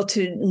be able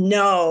to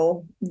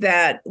know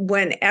that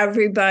when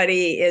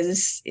everybody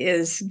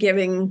is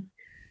giving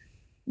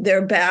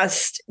their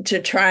best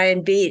to try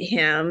and beat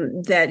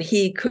him, that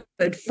he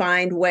could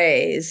find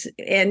ways.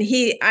 And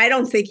I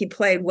don't think he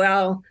played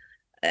well,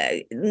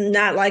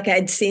 not like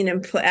I'd seen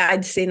him play.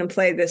 I'd seen him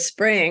play this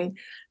spring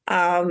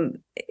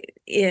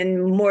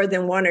in more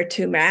than one or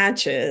two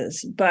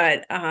matches,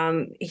 but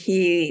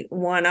he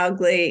won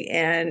ugly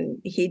and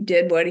he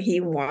did what he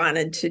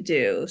wanted to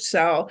do.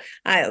 So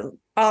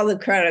all the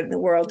credit in the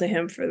world to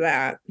him for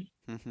that.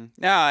 Mm-hmm.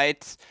 No,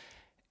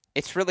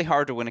 it's really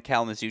hard to win a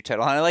Kalamazoo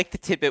title. And I like the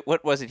tidbit.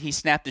 What was it? He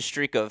snapped a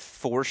streak of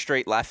 4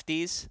 straight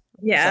lefties.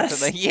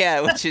 Yes.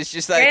 Which is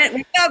just like...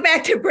 We go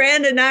back to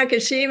Brandon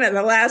Nakashima,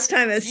 the last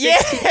time a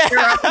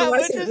 16-year-old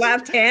was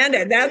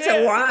left-handed. That's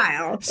a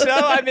while. So,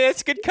 I mean,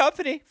 it's good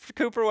company for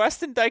Cooper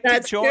Westendijk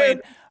to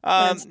join.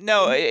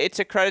 It's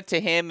a credit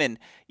to him. And,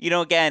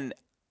 again,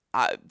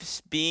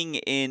 being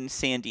in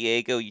San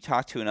Diego, you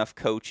talk to enough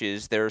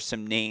coaches, there are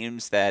some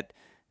names that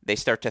they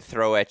start to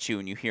throw at you,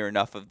 and you hear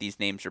enough of these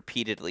names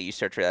repeatedly, you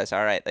start to realize,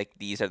 all right, like,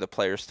 these are the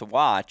players to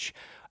watch.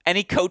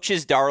 Any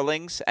coaches'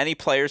 darlings, any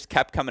players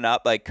kept coming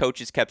up, like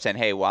coaches kept saying,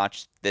 hey,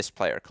 watch this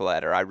player,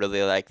 Colette, or I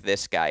really like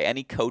this guy.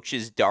 Any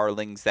coaches'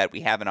 darlings that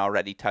we haven't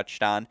already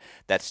touched on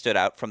that stood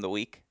out from the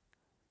week?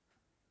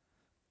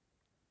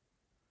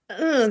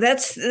 Oh,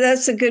 that's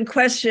a good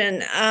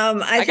question.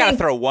 I got to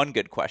throw one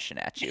good question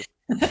at you.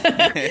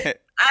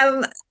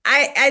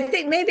 I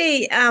think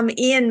maybe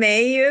Ian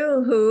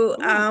Mayu, who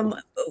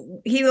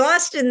he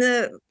lost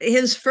in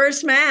his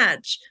first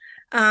match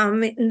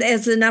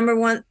as the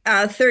number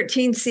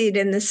 13 seed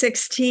in the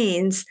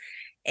 16s,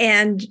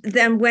 and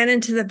then went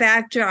into the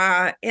back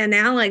draw. And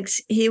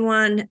Alex, he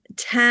won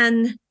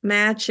 10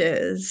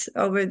 matches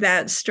over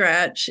that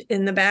stretch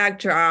in the back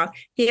draw.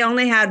 He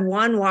only had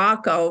one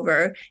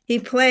walkover. He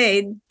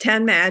played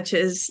 10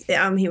 matches.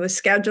 He was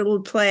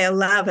scheduled to play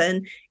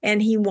 11,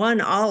 and he won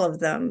all of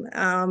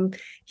them.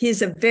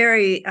 He's a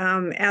very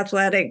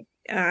athletic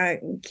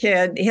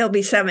kid. He'll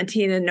be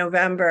 17 in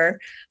November.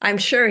 I'm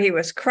sure he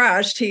was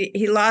crushed.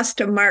 He lost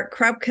to Mark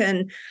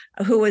Krupkin,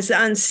 who was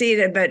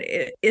unseeded, but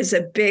is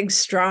a big,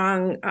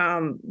 strong,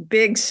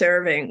 big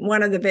serving,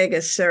 one of the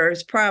biggest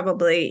serves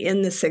probably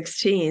in the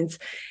 16s.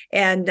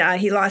 And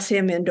he lost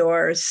him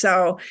indoors.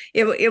 So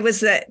it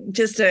was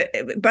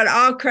but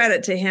all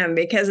credit to him,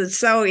 because it's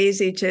so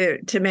easy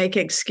to make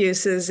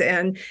excuses.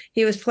 And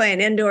he was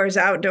playing indoors,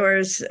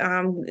 outdoors,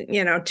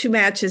 2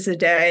 matches a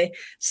day.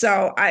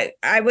 So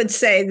I would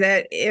say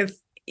that if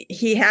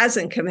he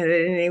hasn't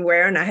committed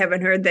anywhere, and I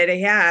haven't heard that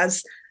he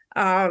has,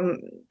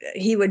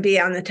 he would be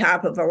on the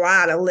top of a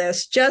lot of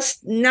lists,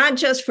 not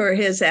just for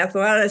his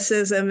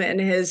athleticism and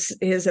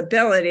his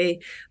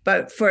ability,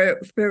 but for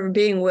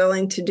being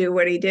willing to do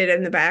what he did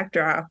in the back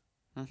draw.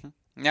 Mm-hmm.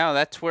 No,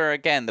 that's where,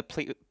 again,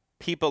 the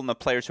people and the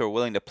players who are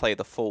willing to play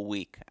the full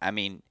week. I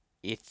mean,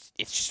 it's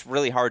just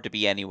really hard to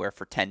be anywhere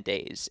for 10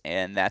 days,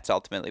 and that's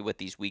ultimately what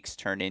these weeks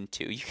turn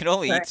into. You can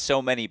only eat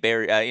so many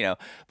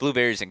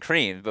blueberries and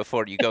cream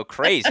before you go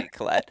crazy,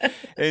 Colette.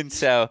 And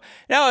so,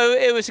 no,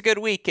 it was a good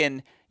week.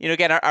 And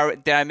again,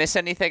 did I miss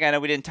anything? I know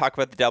we didn't talk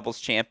about the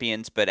doubles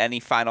champions, but any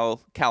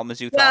final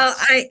Kalamazoo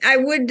thoughts? Well, I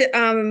would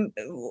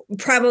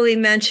probably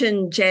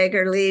mention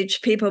Jagger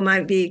Leach. People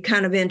might be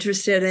kind of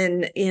interested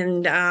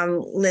in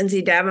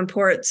Lindsay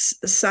Davenport's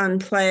son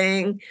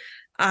playing.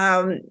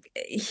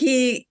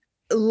 He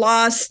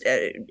lost,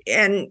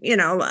 and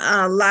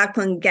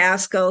Lachlan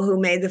Gaskell, who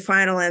made the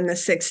final in the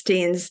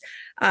 16s.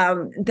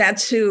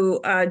 That's who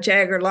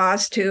Jagger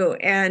lost to,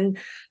 and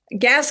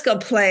Gaskell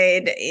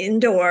played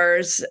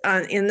indoors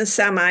in the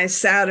semis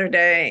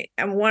Saturday,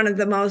 and one of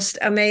the most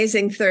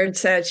amazing third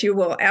sets you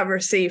will ever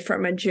see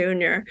from a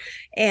junior.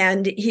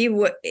 And he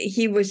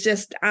was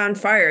just on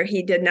fire.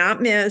 He did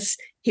not miss.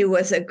 He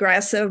was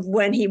aggressive.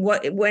 When he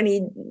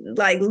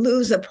like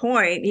lose a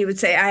point, he would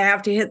say, I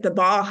have to hit the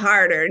ball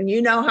harder. And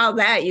you know how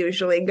that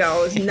usually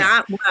goes.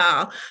 Not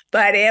well,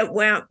 but it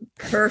went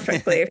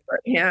perfectly for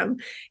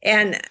him.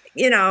 And,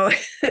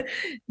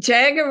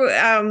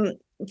 Jagger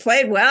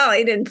played well.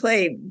 He didn't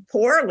play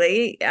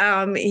poorly.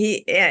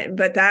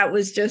 But that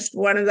was just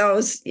one of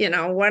those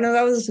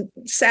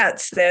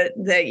sets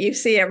that you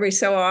see every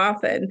so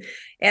often.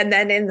 And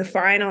then in the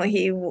final,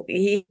 he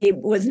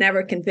was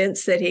never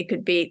convinced that he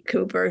could beat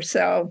Cooper.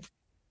 So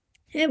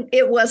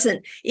It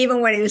wasn't,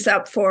 even when he was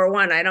up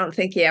 4-1, I don't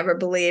think he ever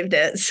believed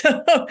it.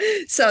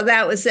 So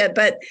that was it.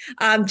 But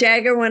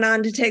Jagger went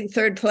on to take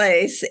third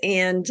place,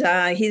 and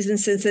he's in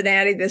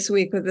Cincinnati this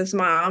week with his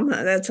mom.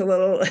 That's a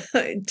little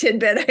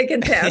tidbit I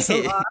can pass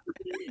along.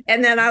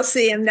 And then I'll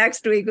see him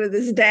next week with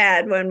his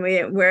dad when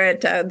we're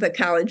at the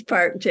College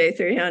Park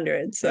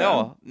J300.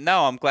 So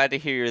no, I'm glad to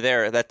hear you're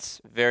there.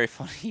 That's very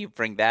funny you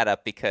bring that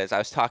up, because I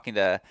was talking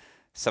to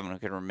someone who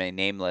can remain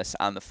nameless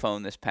on the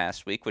phone this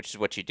past week, which is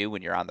what you do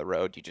when you're on the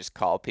road. You just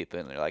call people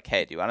and they're like,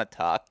 hey, do you want to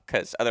talk?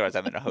 Because otherwise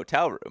I'm in a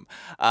hotel room.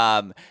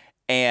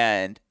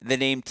 And the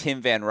name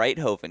Tim Van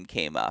Rijthoven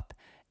came up.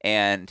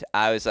 And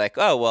I was like,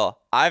 oh, well,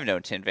 I've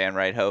known Tim Van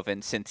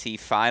Rijthoven since he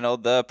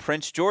finaled the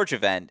Prince George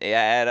event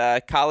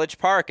at College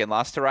Park and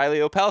lost to Riley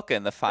Opelka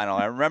in the final.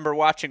 I remember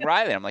watching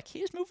Riley. I'm like,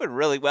 he's moving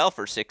really well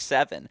for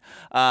 6'7".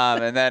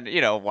 And then,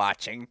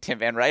 watching Tim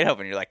Van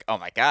Rijthoven, you're like, oh,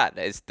 my God,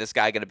 is this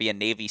guy going to be a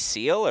Navy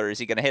SEAL, or is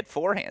he going to hit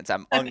forehands?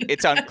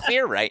 It's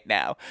unclear right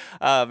now.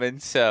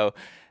 And so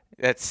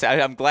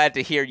I'm glad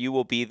to hear you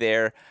will be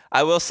there.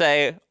 I will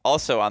say,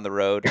 also on the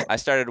road, I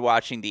started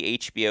watching the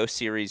HBO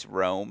series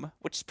Rome,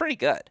 which is pretty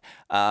good.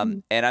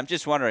 And I'm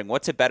just wondering,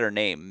 what's a better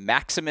name,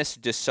 Maximus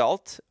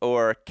Dassault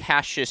or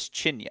Cassius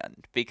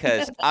Chinyon?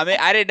 Because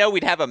I didn't know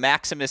we'd have a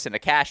Maximus and a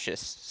Cassius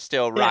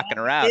still rocking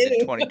around in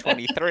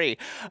 2023.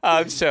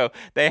 So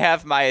they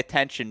have my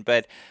attention.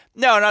 But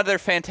no, another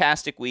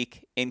fantastic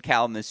week in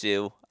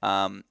Kalamazoo.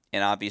 And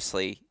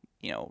obviously,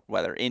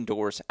 whether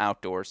indoors,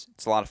 outdoors,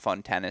 it's a lot of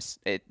fun tennis.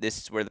 This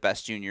is where the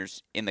best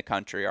juniors in the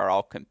country are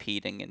all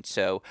competing. And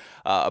so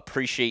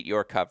appreciate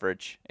your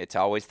coverage. It's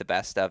always the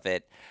best of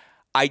it.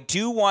 I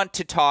do want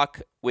to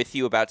talk with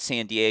you about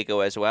San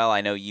Diego as well.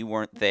 I know you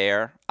weren't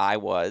there. I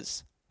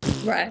was.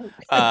 Right.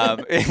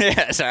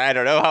 So I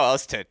don't know how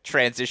else to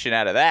transition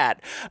out of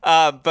that.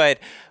 But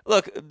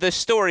look, the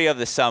story of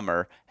the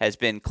summer has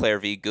been Claire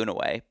V.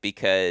 Gunaway,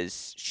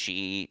 because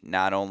she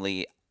not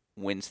only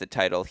wins the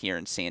title here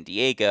in San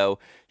Diego,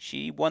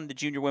 she won the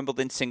Junior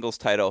Wimbledon singles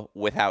title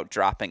without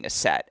dropping a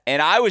set.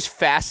 And I was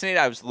fascinated.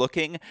 I was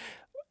looking.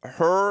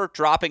 Her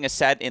dropping a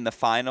set in the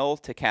final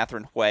to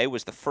Catherine Hui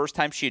was the first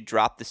time she had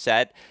dropped the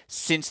set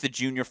since the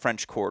Junior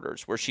French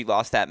Quarters, where she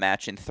lost that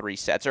match in 3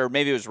 sets. Or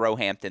maybe it was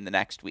Roehampton the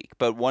next week,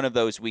 but one of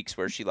those weeks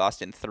where she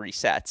lost in 3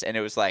 sets. And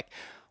it was like,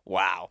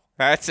 wow,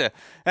 that's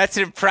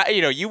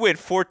you win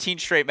 14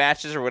 straight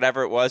matches or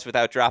whatever it was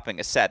without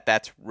dropping a set.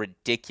 That's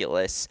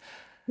ridiculous.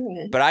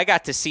 But I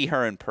got to see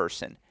her in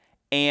person,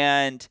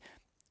 and,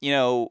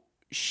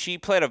 she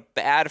played a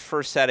bad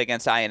first set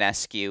against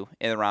Ionescu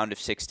in the round of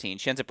 16.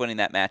 She ends up winning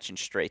that match in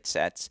straight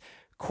sets.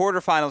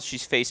 Quarterfinals,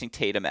 she's facing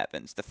Tatum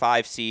Evans, the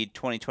 5-seed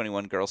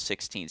 2021 Girls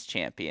 16s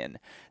champion.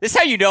 This is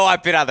how you know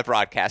I've been on the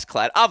broadcast,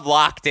 Colette. I'm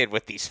locked in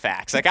with these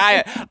facts. Like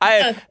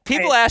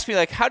people ask me,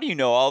 like, how do you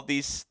know all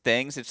these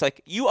things? It's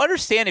like, you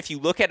understand if you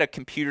look at a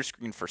computer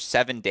screen for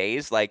 7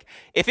 days, like,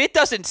 if it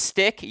doesn't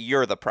stick,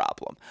 you're the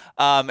problem.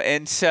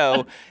 And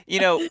so,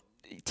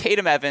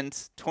 Tatum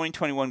Evans,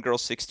 2021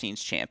 Girls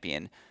 16s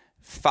champion,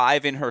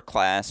 5 in her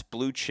class,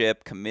 blue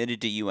chip,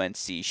 committed to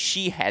UNC.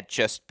 She had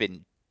just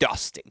been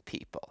dusting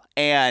people,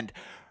 and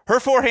her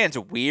forehand's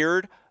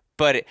weird,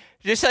 but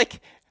just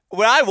like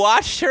when I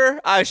watched her,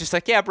 I was just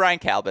like, yeah, Brian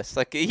Calbus.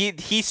 Like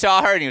he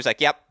saw her and he was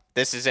like, yep,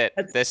 this is it.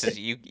 This is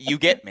you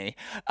get me.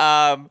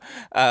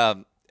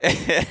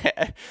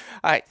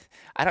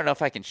 I don't know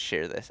if I can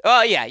share this.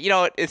 Oh, yeah,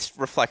 it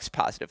reflects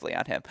positively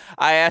on him.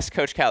 I asked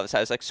Coach Calvis, I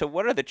was like, so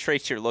what are the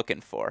traits you're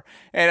looking for?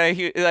 And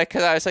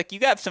because I was like, you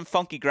got some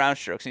funky ground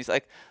strokes. And he's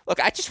like,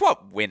 look, I just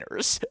want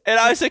winners. And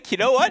I was like, you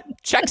know what?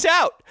 Checks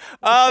out.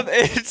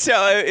 And so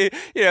I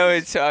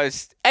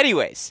was,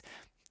 anyways,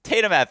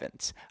 Tatum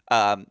Evans,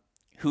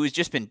 who has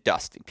just been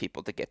dusting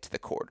people to get to the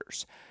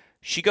quarters.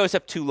 She goes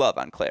up 2-love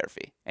on Claire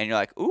V. And you're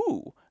like,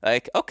 ooh,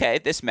 like, okay,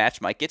 this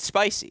match might get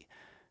spicy.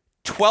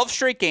 12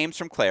 straight games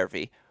from Claire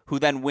V, who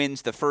then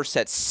wins the first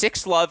set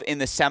 6-love in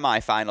the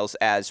semifinals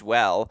as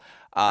well.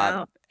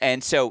 Wow.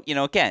 And so,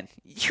 again,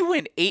 you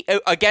win 8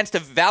 against a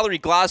Valerie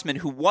Glasman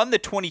who won the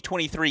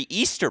 2023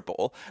 Easter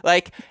Bowl.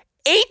 Like,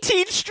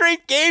 18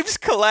 straight games,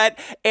 Colette.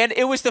 And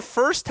it was the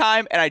first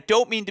time, and I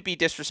don't mean to be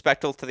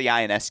disrespectful to the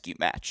Ionescu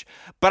match,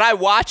 but I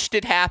watched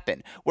it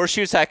happen where she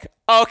was like,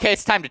 okay,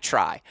 it's time to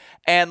try.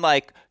 And,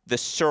 like, the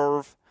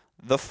serve,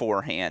 the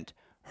forehand,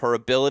 her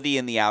ability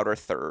in the outer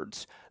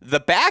thirds, the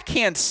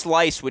backhand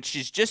slice, which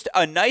is just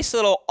a nice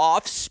little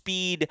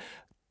off-speed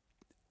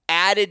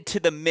added to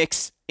the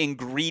mix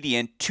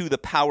ingredient to the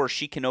power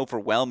she can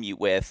overwhelm you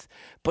with,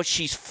 but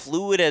she's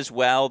fluid as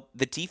well.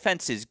 The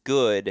defense is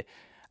good.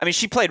 I mean,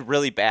 she played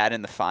really bad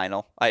in the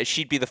final.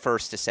 She'd be the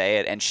first to say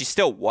it, and she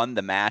still won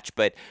the match,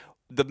 but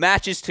the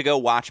matches to go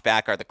watch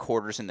back are the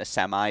quarters and the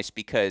semis,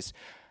 because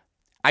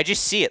I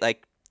just see it.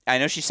 Like, I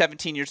know she's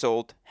 17 years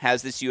old,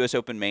 has this U.S.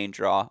 Open main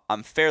draw.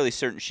 I'm fairly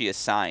certain she is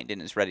signed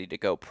and is ready to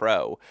go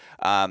pro.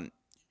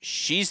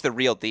 She's the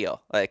real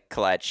deal, like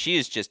Colette. She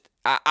is just,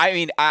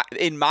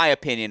 in my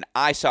opinion,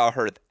 I saw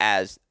her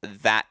as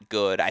that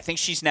good. I think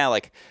she's now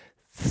like,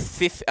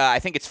 I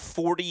think it's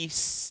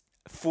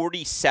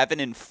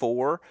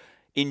 47-4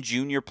 in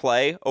junior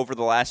play over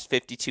the last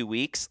 52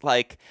 weeks.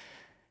 Like,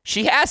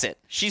 she has it.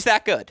 She's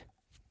that good.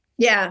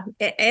 Yeah.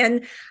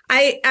 And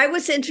I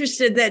was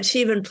interested that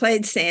she even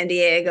played San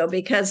Diego,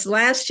 because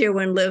last year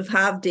when Liv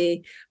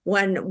Havdi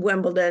won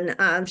Wimbledon,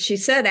 she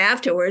said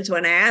afterwards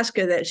when I asked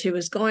her that she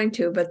was going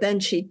to, but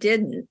then she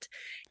didn't.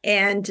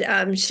 And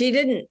she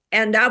didn't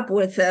end up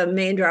with a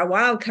main draw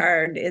wild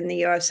card in the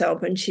U.S.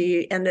 Open.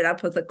 She ended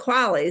up with the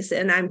qualies.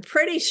 And I'm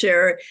pretty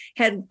sure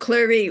had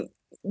Cleary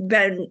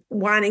been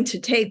wanting to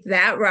take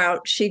that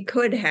route, she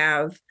could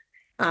have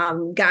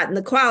gotten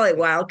the quali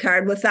wild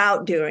card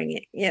without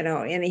doing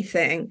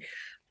anything.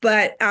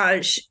 But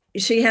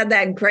she had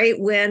that great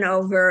win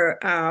over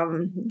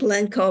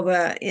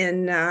Blinkova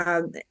in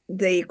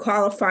the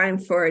qualifying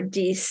for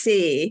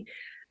DC.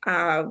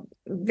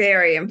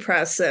 Very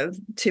impressive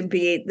to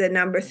beat the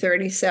number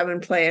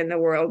 37 player in the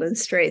world in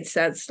straight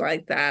sets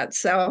like that.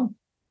 So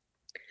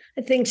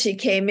I think she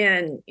came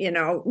in,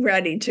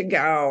 ready to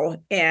go.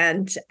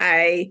 And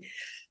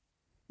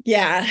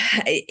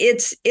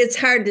it's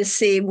hard to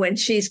see when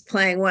she's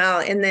playing well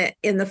in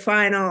the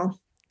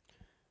final.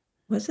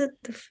 Was it?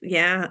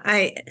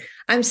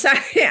 I'm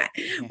sorry.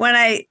 When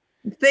I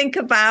think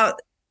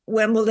about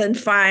Wimbledon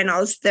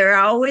finals, they're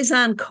always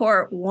on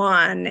court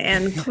 1,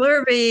 and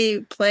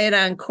Cleary played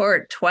on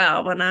court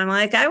 12. And I'm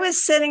like, I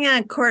was sitting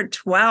on court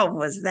 12.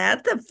 Was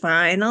that the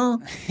final?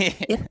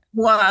 It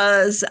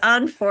was,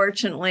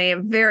 unfortunately, a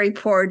very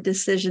poor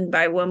decision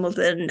by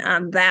Wimbledon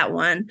on that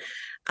one.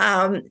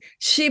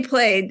 She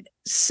played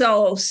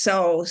so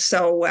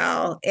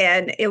well,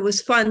 and it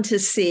was fun to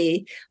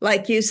see,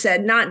 like you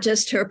said, not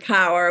just her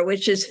power,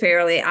 which is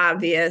fairly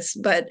obvious,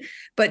 but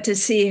to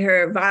see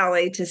her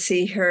volley, to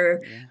see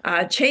her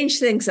change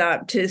things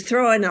up, to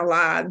throw in a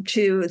lob,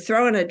 to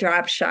throw in a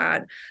drop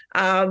shot.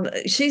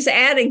 She's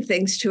adding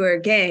things to her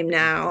game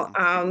now,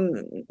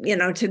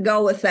 to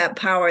go with that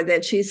power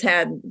that she's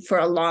had for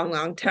a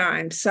long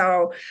time.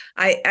 So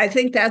I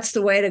think that's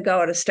the way to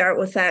go, to start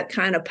with that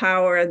kind of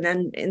power and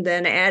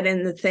then add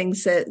in the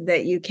things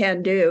that you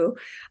can do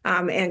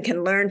and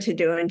can learn to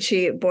do. And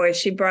she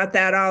brought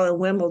that all in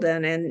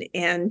Wimbledon,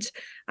 and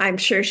I'm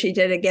sure she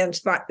did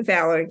against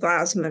Valerie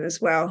Glasman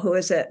as well, who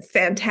is a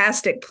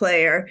fantastic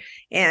player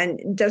and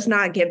does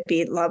not get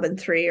beat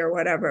 11-3 or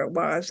whatever it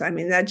was. I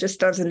mean, that just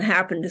doesn't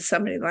happen to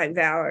somebody like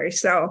Valerie.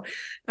 So,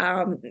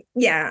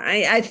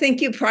 I think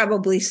you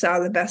probably saw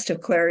the best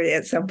of Cleary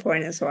at some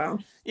point as well.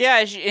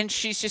 Yeah, and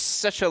she's just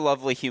such a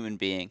lovely human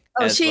being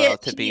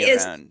to be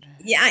around.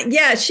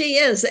 Yeah, she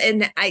is.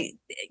 And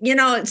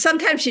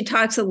sometimes she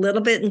talks a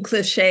little bit in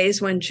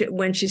cliches when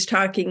she's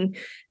talking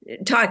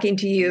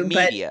to you,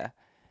 Media. But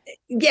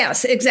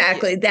yes,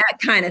 exactly. That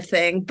kind of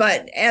thing.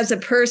 But as a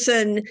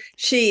person,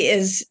 she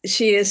is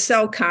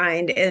so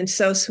kind and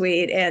so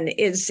sweet. And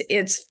it's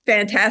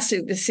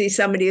fantastic to see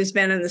somebody who's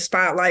been in the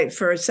spotlight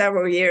for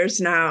several years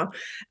now,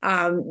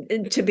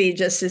 to be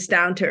just as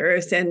down to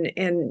earth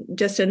and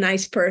just a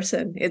nice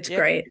person. It's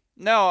great.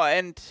 No,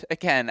 and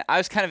again, I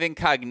was kind of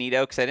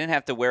incognito because I didn't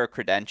have to wear a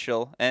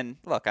credential. And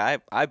look, I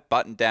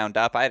buttoned down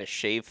up. I had a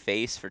shaved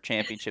face for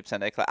Championship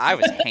Sunday. I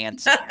was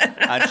handsome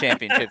on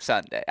Championship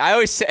Sunday. I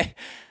always say,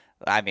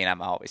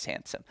 I'm always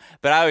handsome,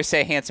 but I always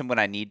say handsome when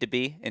I need to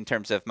be in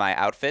terms of my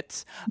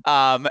outfits.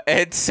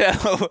 And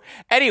so,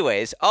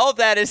 anyways, all of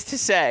that is to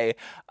say,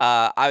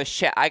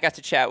 I got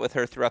to chat with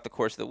her throughout the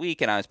course of the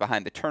week, and I was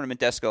behind the tournament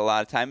desk a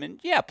lot of time.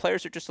 And yeah,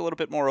 players are just a little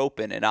bit more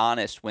open and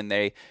honest when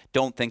they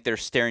don't think they're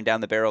staring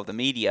down the barrel of the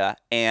media.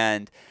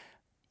 And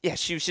yeah,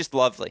 she was just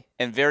lovely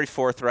and very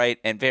forthright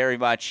and very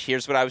much,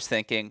 here's what I was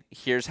thinking.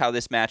 Here's how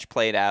this match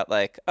played out.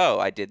 Like, oh,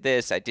 I did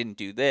this. I didn't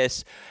do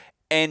this.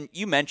 And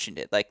you mentioned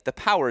it, like the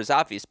power is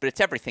obvious, but it's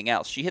everything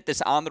else. She hit this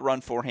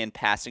on-the-run forehand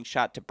passing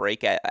shot to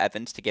break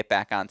Evans to get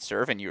back on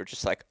serve, and you were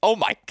just like, oh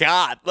my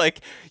God, like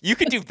you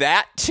could do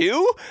that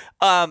too?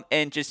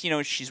 And just,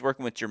 she's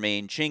working with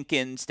Jermaine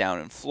Jenkins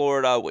down in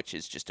Florida, which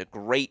is just a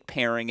great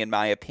pairing in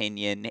my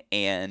opinion,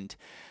 and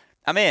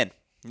I'm in.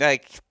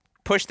 Like,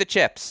 push the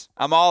chips.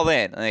 I'm all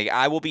in. Like,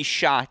 I will be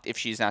shocked if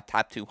she's not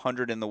top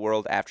 200 in the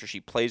world after she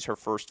plays her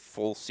first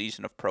full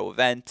season of pro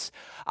events.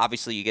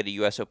 Obviously, you get a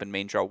U.S. Open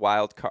main draw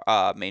wild card.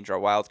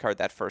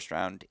 That first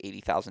round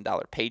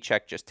 $80,000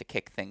 paycheck just to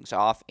kick things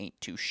off ain't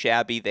too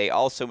shabby. They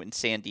also in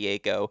San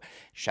Diego.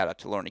 Shout out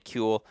to Lorna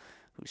Kuehl,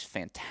 who's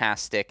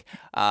fantastic.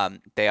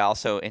 They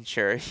also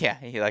ensure,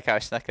 you like how I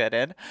snuck that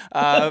in?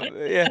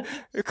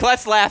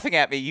 Colette's laughing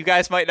at me. You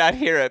guys might not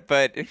hear it,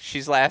 but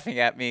she's laughing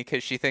at me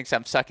because she thinks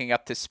I'm sucking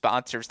up to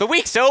sponsors. The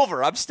week's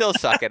over. I'm still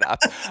sucking up.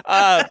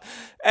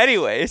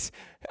 Anyways,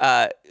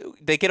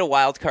 they get a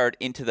wild card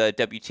into the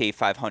WTA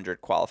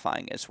 500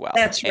 qualifying as well.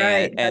 That's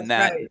right. And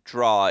that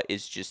draw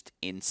is just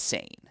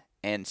insane.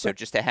 And so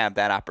just to have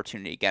that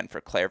opportunity again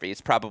for Cleary, it's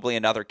probably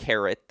another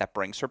carrot that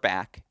brings her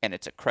back, and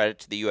it's a credit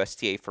to the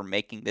USTA for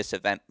making this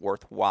event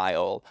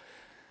worthwhile.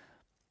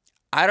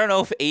 I don't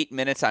know if 8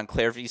 minutes on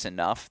Cleary is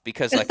enough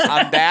because, like,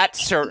 I'm that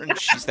certain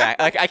she's that.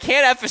 Like, I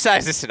can't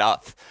emphasize this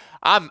enough.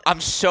 I'm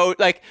so,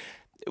 like,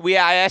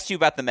 I asked you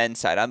about the men's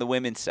side. On the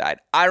women's side,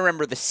 I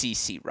remember the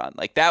CC run.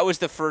 Like, that was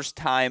the first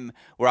time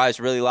where I was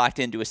really locked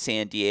into a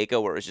San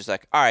Diego, where it was just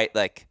like, all right,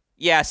 like,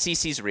 yeah,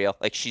 CC's real.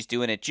 Like, she's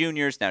doing it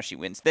juniors. Now she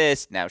wins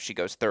this. Now she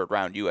goes third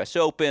round U.S.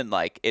 Open.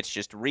 Like, it's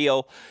just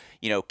real.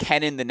 You know,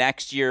 Kenin the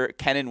next year,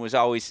 Kenin was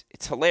always,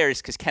 it's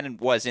hilarious because Kenin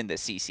was in the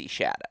CC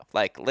shadow.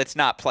 Like, let's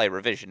not play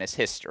revisionist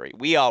history.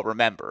 We all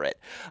remember it.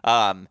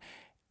 And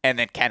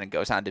then Kenin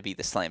goes on to be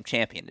the Slam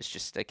champion. It's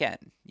just, again,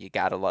 you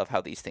got to love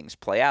how these things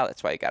play out.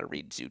 That's why you got to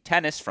read Zoo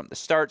Tennis from the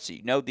start so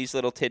you know these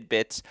little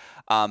tidbits.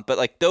 But,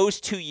 like, those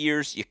 2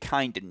 years, you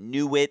kind of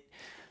knew it.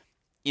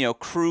 You know,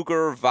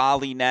 Kruger,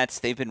 volley nets,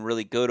 they've been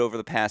really good over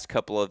the past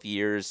couple of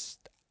years.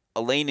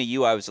 Elena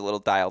Yu, I was a little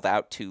dialed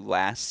out to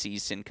last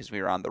season because we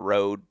were on the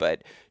road,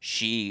 but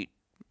she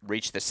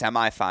reached the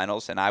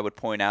semifinals, and I would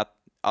point out,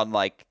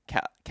 unlike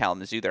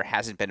Kalamazoo, there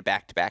hasn't been a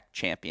back-to-back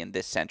champion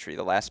this century.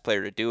 The last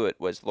player to do it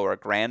was Laura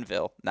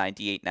Granville,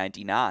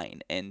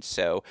 98-99, and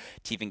so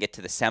to even get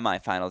to the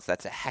semifinals,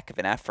 that's a heck of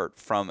an effort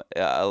from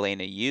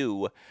Elena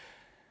Yu.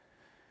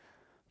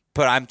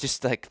 But I'm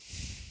just like,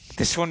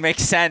 this one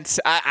makes sense.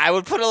 I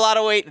would put a lot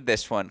of weight in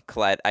this one,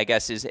 Colette, I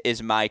guess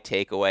is my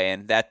takeaway.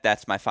 And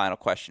that's my final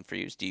question for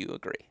you is, do you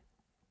agree?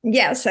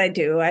 Yes, I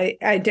do.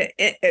 I do.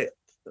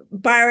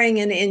 Barring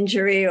an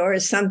injury or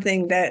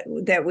something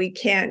that we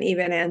can't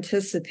even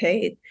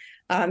anticipate,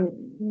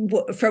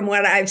 from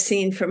what I've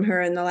seen from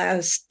her in the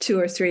last 2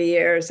 or 3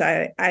 years,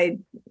 I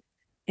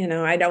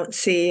don't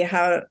see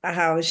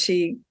how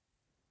she,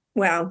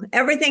 well,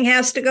 everything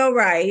has to go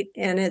right.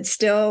 And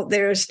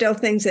there are still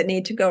things that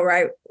need to go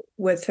right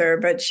with her,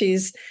 but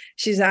she's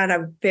on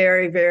a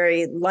very,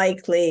 very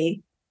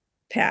likely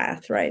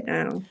path right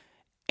now.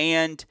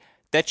 And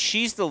that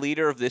she's the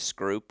leader of this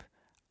group,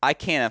 I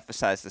can't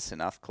emphasize this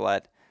enough,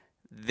 Colette.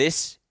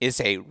 This is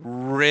a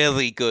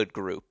really good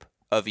group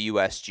of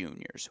U.S.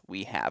 juniors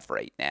we have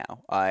right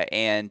now.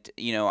 And,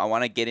 you know, I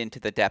want to get into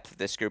the depth of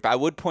this group. I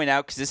would point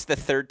out, because this is the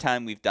third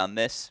time we've done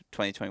this,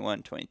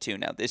 2021, 22,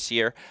 now this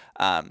year.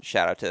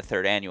 Shout out to the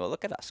third annual.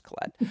 Look at us,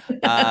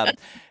 Colette.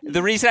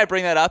 The reason I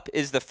bring that up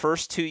is the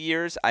first 2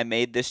 years I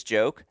made this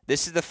joke.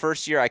 This is the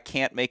first year I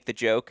can't make the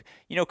joke.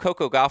 You know,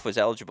 Coco Gauff was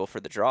eligible for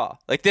the draw.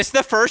 Like, this is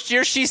the first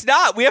year she's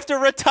not. We have to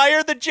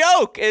retire the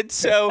joke. And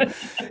so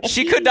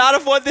she could not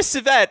have won this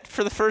event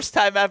for the first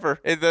time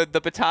ever.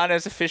 The baton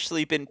has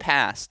officially been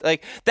passed.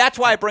 Like, that's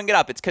why I bring it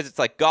up. It's because it's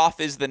like Gauff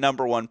is the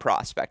number one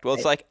prospect. Well,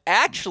 it's like,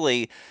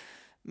 actually,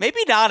 maybe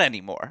not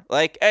anymore.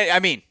 Like, I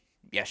mean,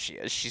 yes, she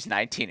is. She's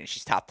 19 and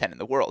she's top 10 in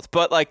the world.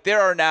 But, like,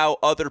 there are now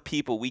other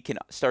people we can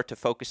start to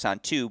focus on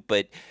too.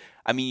 But,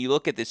 I mean, you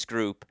look at this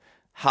group,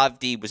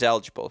 Havdi was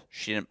eligible.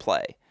 She didn't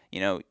play. You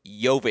know,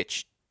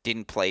 Jovic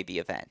didn't play the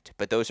event.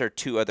 But those are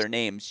two other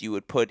names you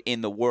would put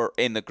in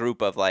the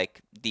group of,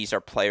 like, these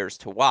are players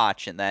to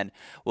watch. And then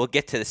we'll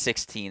get to the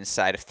 16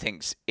 side of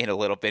things in a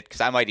little bit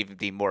because I might even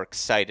be more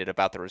excited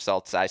about the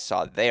results I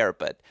saw there.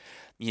 But,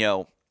 you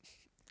know,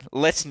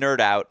 let's nerd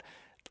out.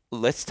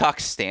 Let's talk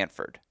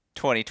Stanford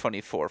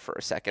 2024 for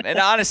a second. And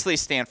honestly,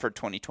 Stanford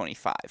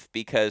 2025,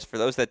 because for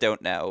those that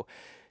don't know,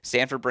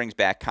 Stanford brings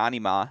back Connie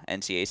Ma,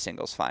 NCAA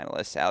singles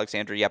finalist.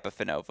 Alexandra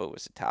Yepifanova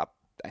was a top,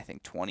 I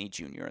think, 20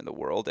 junior in the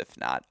world, if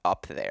not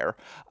up there.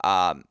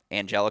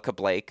 Angelica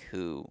Blake,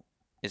 who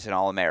is an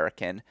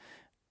All-American.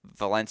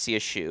 Valencia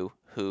Shu,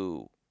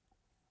 who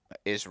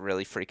is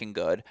really freaking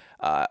good.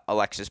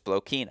 Alexis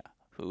Blokina,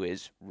 who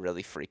is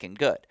really freaking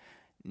good.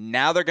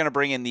 Now they're going to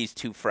bring in these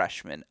two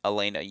freshmen,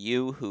 Elena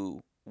Yu,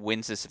 who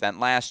wins this event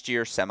last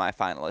year,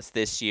 semifinalist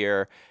this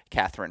year.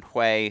 Catherine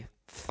Hui,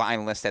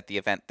 finalist at the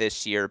event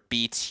this year,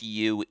 beats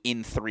Yu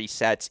in 3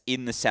 sets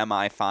in the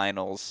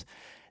semifinals.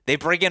 They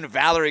bring in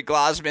Valerie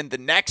Glasman the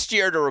next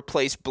year to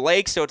replace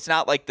Blake, so it's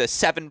not like the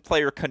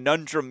 7-player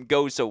conundrum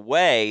goes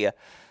away.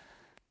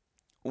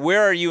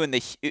 Where are you in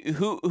the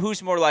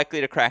who's more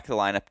likely to crack the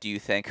lineup, do you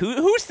think?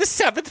 Who's the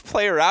 7th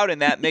player out in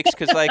that mix?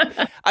 Because, like,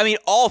 I mean,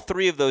 all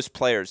 3 of those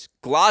players,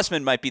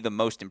 Glasman might be the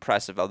most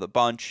impressive of the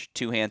bunch,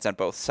 2 hands on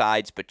both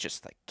sides, but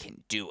just, like,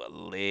 can do a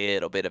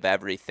little bit of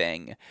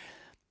everything.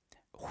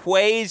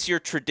 Hui's your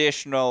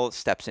traditional,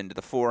 steps into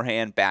the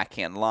forehand,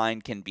 backhand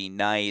line, can be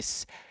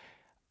nice.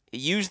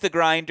 Use the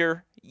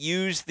grinder,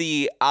 use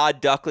the odd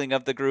duckling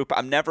of the group.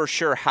 I'm never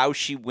sure how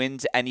she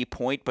wins any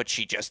point, but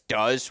she just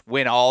does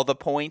win all the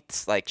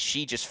points. Like,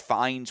 she just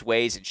finds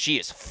ways, and she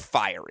is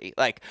fiery.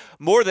 Like,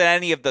 more than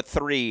any of the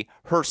 3,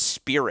 her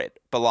spirit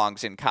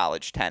belongs in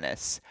college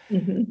tennis.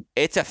 Mm-hmm.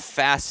 It's a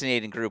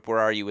fascinating group. Where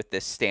are you with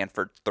this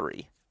Stanford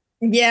 3?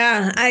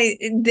 Yeah,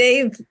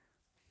 they've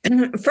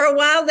for a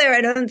while there,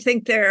 I don't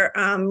think their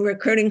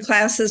recruiting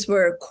classes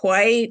were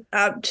quite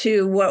up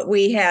to what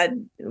we had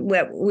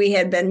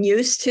been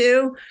used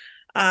to.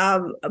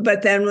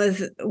 But then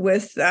with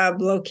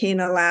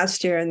Blokina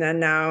last year, and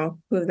then now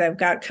who they've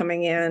got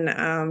coming in,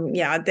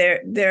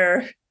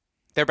 they're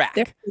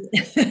back.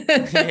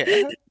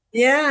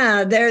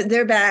 Yeah,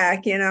 they're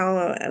back. You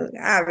know,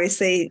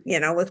 obviously,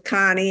 you know, with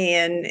Connie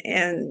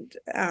and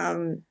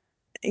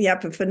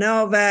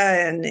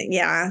Yepifanova, and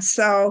yeah.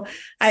 So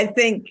I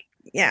think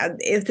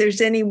if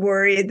there's any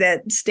worry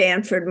that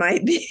Stanford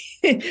might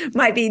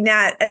be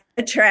not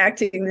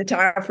attracting the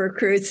top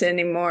recruits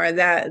anymore,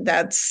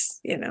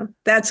 that's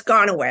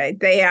gone away.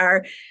 They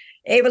are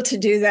able to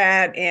do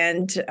that,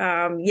 and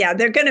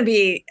they're going to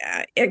be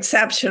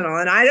exceptional.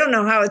 And I don't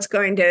know how it's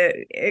going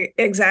to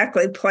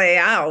exactly play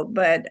out,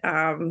 but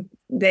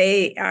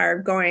they are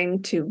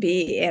going to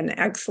be an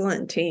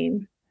excellent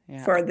team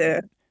for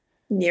the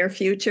near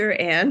future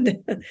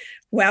and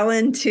well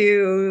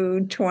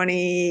into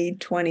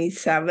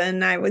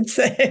 2027, I would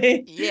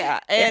say. Yeah.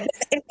 And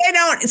if they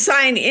don't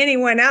sign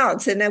anyone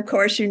else, and of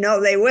course,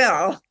 they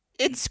will.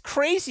 It's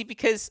crazy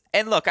because,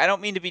 and look, I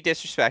don't mean to be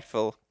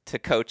disrespectful to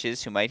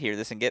coaches who might hear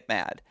this and get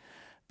mad,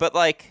 but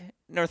like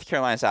North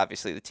Carolina's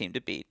obviously the team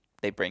to beat.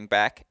 They bring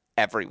back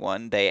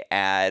everyone. They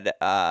add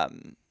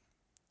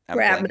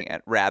blanking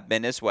at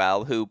Rabman as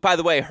well, who, by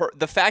the way,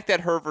 the fact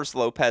that her versus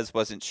Lopez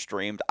wasn't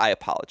streamed, I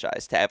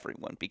apologize to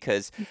everyone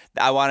because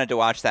I wanted to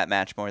watch that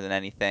match more than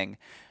anything.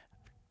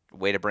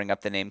 Way to bring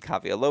up the name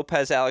Kavia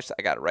Lopez, Alex.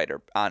 I got to write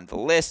her on the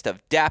list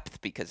of depth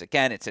because,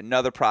 again, it's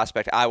another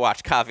prospect. I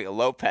watch Kavia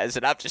Lopez,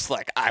 and I'm just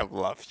like, I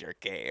love your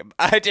game.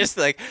 I just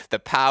like the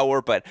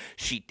power, but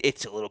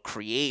it's a little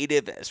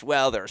creative as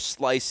well. There are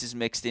slices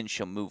mixed in.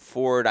 She'll move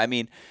forward. I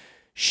mean,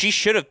 she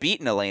should have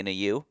beaten Elena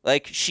Yu.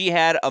 Like, she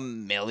had a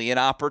million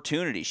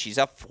opportunities. She's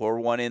up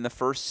 4-1 in the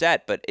first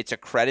set, but it's a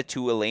credit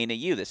to Elena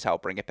Yu. This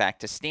helped bring it back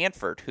to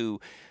Stanford,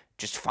 who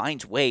just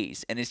finds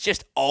ways and is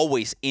just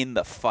always in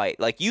the fight.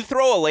 Like, you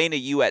throw Elena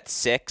Yu at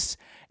 6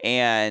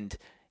 and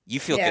you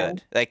feel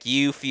good. Like,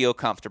 you feel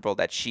comfortable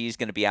that she's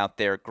going to be out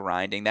there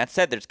grinding. That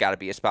said, there's got to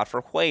be a spot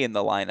for Hui in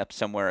the lineup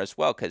somewhere as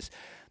well because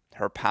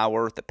her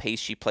power, the pace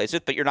she plays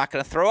with, but you're not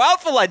going to throw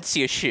out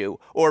Valencia Shu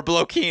or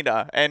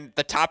Blokina, and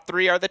the top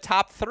 3 are the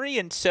top 3.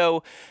 And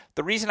so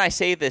the reason I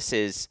say this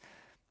is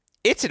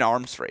it's an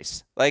arms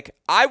race. Like,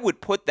 I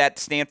would put that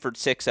Stanford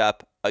 6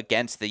 up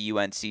against the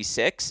UNC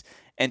 6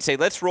 and say,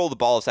 let's roll the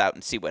balls out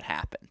and see what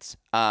happens,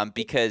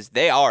 because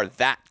they are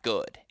that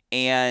good.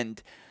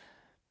 And,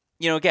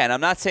 again,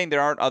 I'm not saying there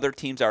aren't other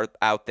teams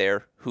out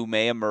there who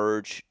may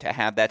emerge to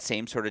have that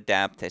same sort of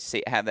depth,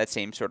 to have that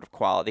same sort of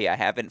quality. I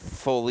haven't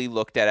fully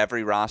looked at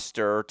every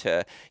roster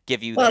to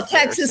give you Well,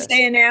 Texas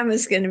A&M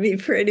is going to be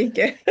pretty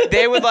good.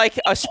 They would like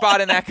a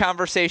spot in that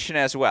conversation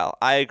as well.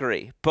 I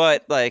agree.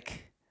 But,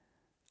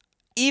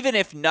 even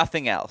if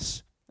nothing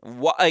else,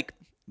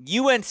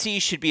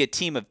 UNC should be a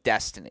team of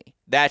destiny.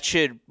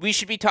 We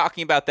should be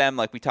talking about them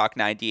like we talk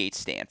 98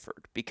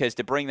 Stanford, because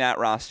to bring that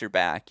roster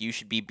back, you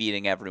should be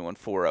beating everyone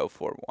 4-0,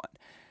 4-1.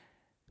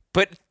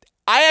 But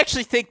I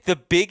actually think the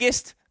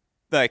biggest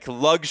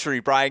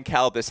luxury Brian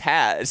Calabas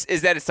has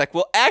is that it's like,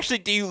 well, actually,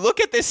 do you look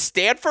at this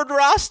Stanford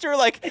roster?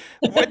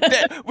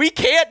 We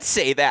can't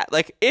say that.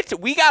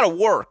 We got to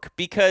work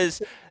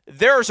because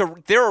they're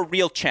a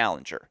real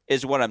challenger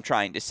is what I'm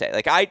trying to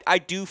say. I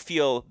do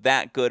feel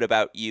that good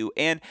about you.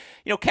 And,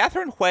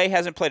 Catherine Hui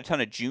hasn't played a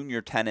ton of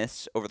junior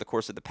tennis over the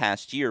course of the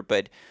past year,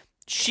 but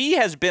she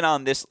has been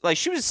on this,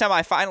 she was a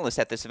semifinalist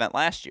at this event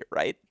last year,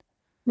 right?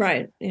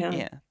 Right. Yeah.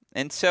 Yeah.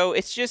 And so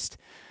it's just,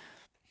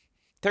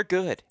 they're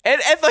good.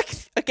 And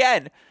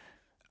again,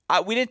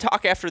 we didn't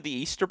talk after the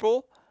Easter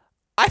Bowl.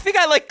 I think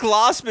I like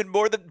Glossman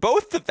more than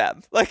both of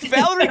them.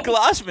 Valerie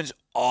Glossman's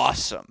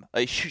awesome.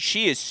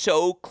 She is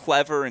so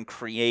clever and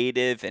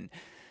creative. And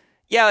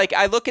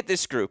I look at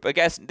this group. I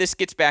guess this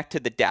gets back to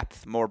the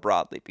depth more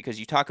broadly, because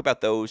you talk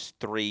about those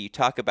 3. You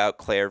talk about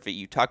Claire V.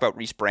 You talk about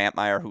Reese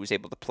Brantmeyer, who was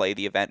able to play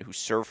the event, who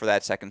served for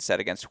that second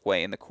set against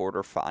Hui in the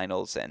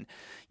quarterfinals. And,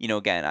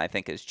 again, I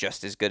think is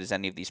just as good as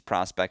any of these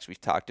prospects we've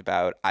talked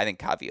about. I think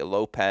Kavia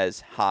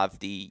Lopez,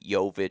 Havdi,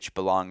 Jovic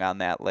belong on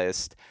that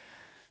list.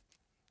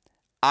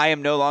 I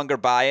am no longer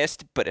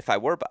biased, but if I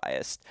were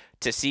biased,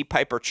 to see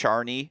Piper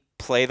Charney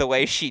play the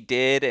way she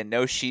did and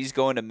know she's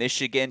going to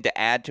Michigan to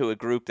add to a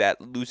group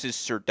that loses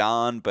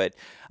Serdon, but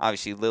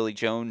obviously Lily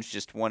Jones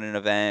just won an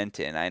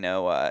event, and I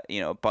know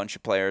a bunch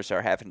of players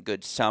are having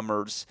good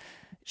summers.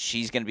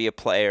 She's going to be a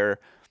player.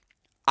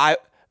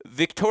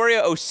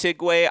 Victoria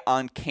Osigwe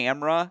on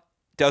camera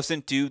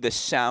doesn't do the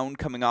sound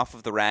coming off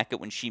of the racket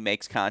when she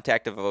makes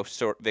contact of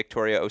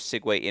Victoria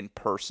Osigwe in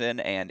person,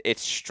 and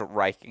it's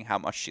striking how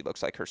much she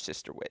looks like her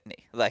sister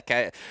Whitney.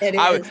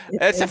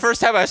 That's the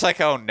first time I was like,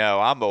 oh no,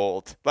 I'm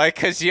old.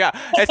 It's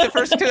the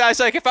first, because I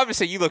was like, if I'm gonna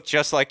say you look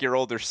just like your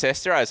older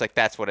sister, I was like,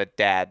 that's what a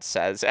dad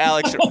says.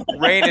 Alex,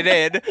 rein it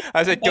in.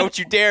 I was like, don't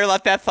you dare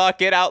let that thought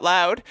get out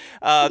loud.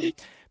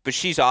 But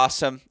she's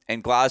awesome,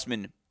 and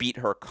Glossman beat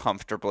her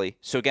comfortably.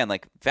 So again,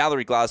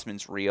 Valerie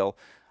Glossman's real.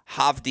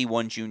 Havdi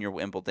won Junior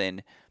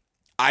Wimbledon.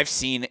 I've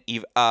seen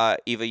Eva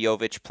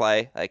Jovic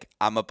play.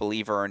 I'm a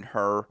believer in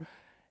her.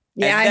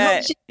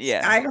 Yeah,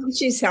 I hope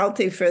she's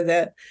healthy for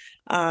the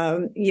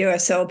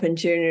U.S. Open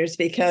Juniors,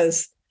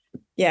 because,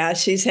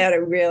 she's had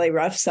a really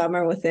rough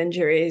summer with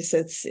injuries.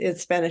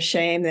 It's been a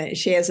shame that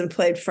she hasn't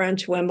played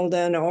French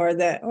Wimbledon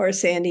or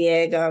San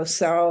Diego.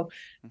 So,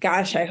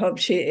 gosh, I hope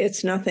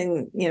it's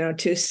nothing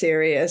too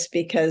serious,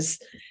 because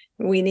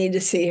we need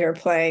to see her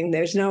playing.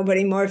 There's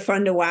nobody more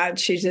fun to watch.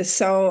 She's just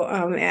so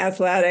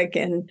athletic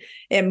and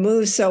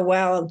moves so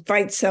well and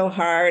fights so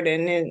hard.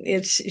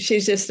 And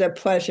she's just a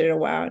pleasure to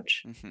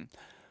watch. Mm-hmm.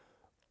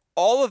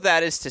 All of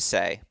that is to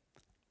say,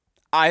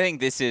 I think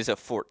this is a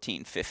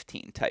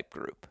 14-15 type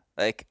group.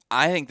 Like,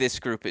 I think this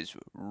group is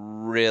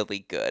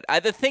really good.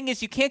 The thing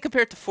is, you can't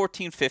compare it to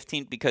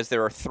 14-15 because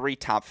there are 3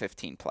 top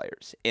 15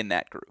 players in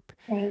that group.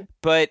 Right.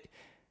 But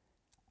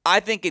I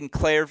think in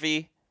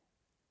Clairvy,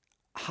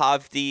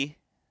 Havdi,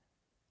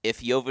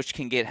 if Jovic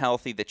can get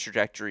healthy, the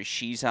trajectory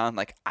she's on,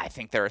 like, I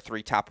think there are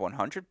 3 top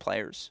 100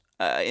 players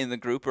in the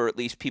group, or at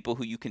least people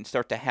who you can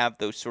start to have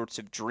those sorts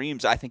of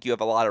dreams. I think you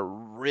have a lot of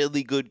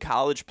really good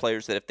college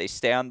players that if they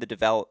stay on the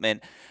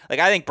development, like,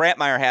 I think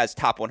Brantmeyer has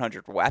top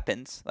 100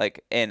 weapons,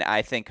 like, and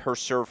I think her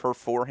serve, her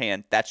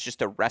forehand, that's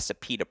just a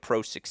recipe to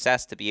pro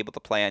success to be able to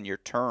play on your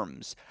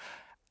terms.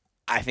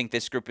 I think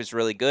this group is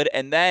really good.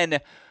 And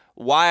then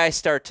why I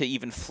start to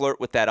even flirt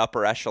with that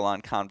upper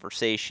echelon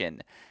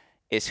conversation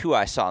is who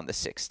I saw in the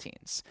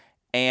 16s.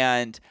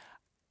 And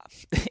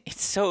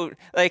it's so,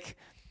 like,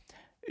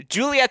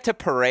 Julieta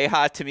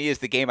Pareja to me is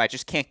the game I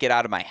just can't get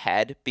out of my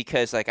head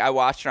because, like, I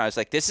watched her and I was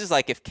like, this is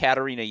like if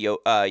Katarina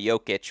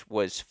Jokic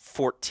was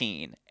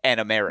 14 and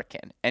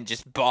American and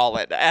just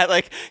balling.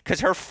 Like, because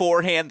her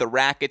forehand, the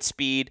racket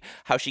speed,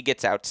 how she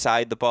gets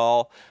outside the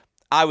ball,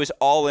 I was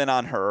all in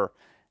on her.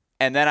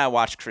 And then I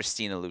watched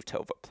Kristina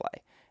Lutova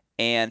play.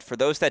 And for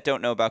those that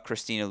don't know about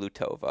Kristina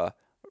Lutova,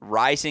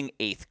 rising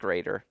 8th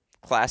grader,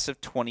 class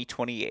of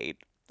 2028,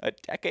 a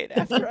decade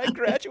after I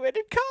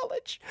graduated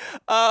college,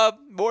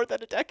 more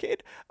than a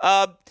decade.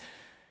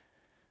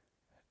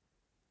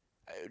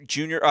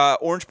 Junior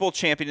Orange Bowl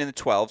champion in the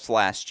 12s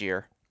last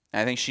year.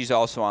 I think she's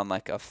also on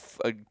like a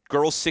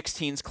girls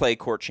 16s clay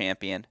court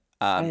champion,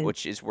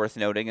 which is worth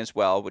noting as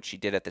well, which she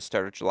did at the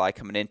start of July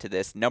coming into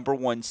this. Number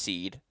 1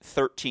 seed,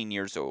 13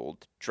 years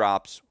old,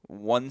 drops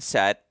 1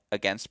 set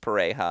against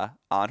Pareja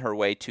on her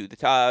way to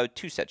the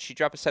 2 sets. She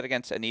dropped a set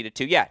against Anita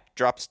too. Yeah,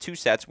 drops 2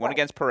 sets, 1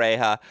 against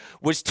Pareja,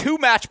 was 2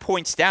 match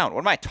points down. What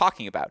am I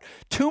talking about?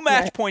 2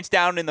 match points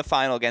down in the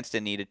final against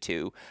Anita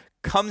 2,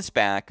 comes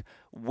back,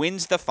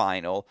 wins the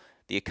final,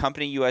 the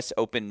accompanying U.S.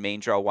 Open main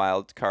draw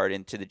wild card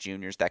into the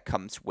juniors that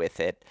comes with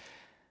it.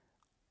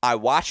 I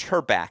watched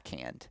her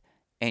backhand,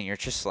 and you're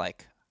just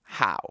like,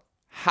 how?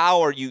 How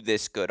are you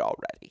this good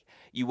already?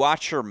 You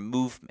watch her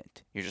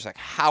movement. You're just like,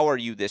 how are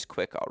you this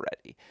quick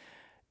already?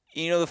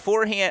 You know, the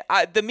forehand,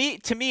 to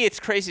me, it's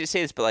crazy to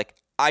say this, but, like,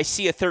 I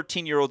see a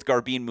 13-year-old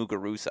Garbine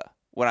Muguruza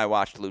when I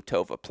watched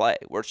Lutova play,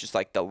 where it's just,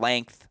 like, the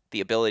length,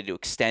 the ability to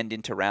extend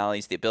into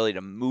rallies, the ability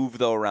to move,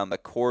 though, around the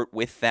court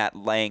with that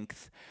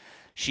length.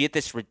 She hit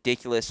this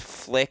ridiculous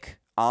flick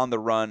on the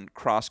run,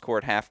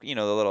 cross-court, the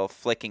little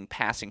flicking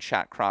passing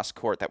shot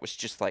cross-court that was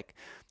just, like,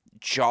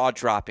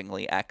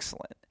 jaw-droppingly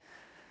excellent.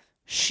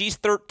 She's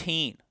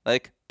 13.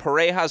 Like,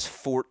 Pareja's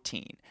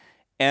 14.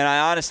 And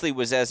I honestly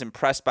was as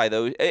impressed by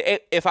those.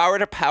 If I were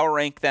to power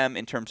rank them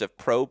in terms of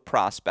pro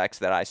prospects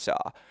that I saw,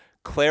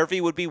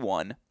 Clairvy would be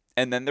 1,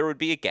 and then there would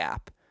be a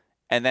gap,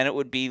 and then it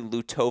would be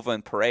Lutova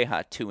and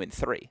Pareja 2 and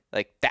 3.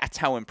 Like, that's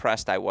how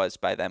impressed I was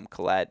by them,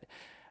 Colette.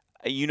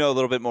 You know a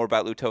little bit more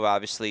about Lutova.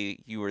 Obviously,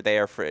 you were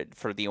there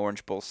for the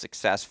Orange Bowl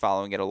success,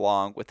 following it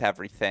along with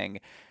everything.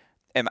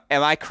 Am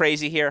I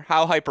crazy here?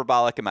 How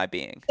hyperbolic am I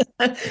being?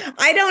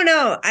 I don't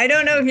know. I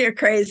don't know if you're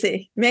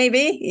crazy.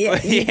 Maybe.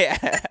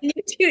 Yeah.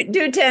 You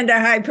do tend to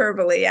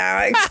hyperbole,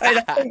 Alex. I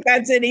don't think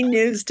that's any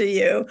news to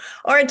you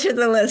or to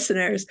the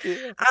listeners.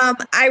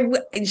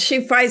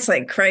 She fights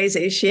like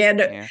crazy. She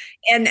had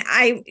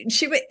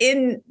she was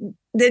in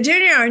the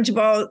Junior Orange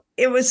Bowl.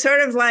 It was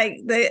sort of like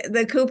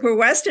the Cooper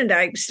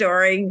Westendijk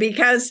story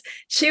because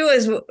she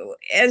was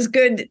as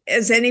good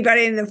as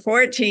anybody in the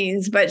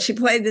 14s, but she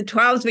played the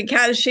 12s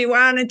because she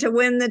wanted to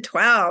win the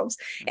 12s.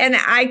 And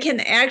I can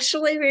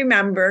actually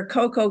remember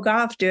Coco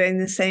Gauff doing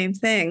the same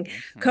thing.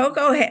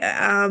 Coco,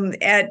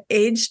 at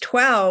age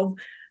 12,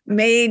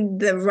 made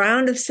the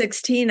round of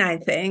 16, I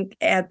think,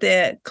 at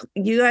the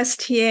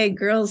USTA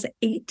Girls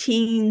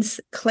 18s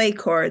clay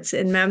courts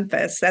in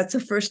Memphis. That's the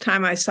first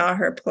time I saw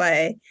her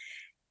play.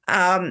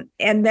 And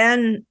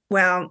then,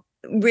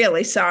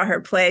 really saw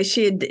her play.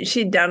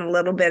 She'd done a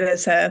little bit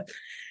as a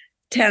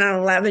 10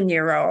 and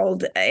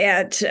 11-year-old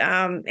at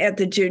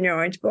the Junior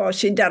Orange Bowl.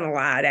 She'd done a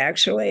lot,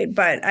 actually,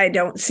 but I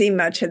don't see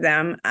much of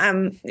them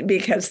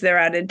because they're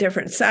at a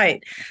different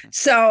site.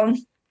 So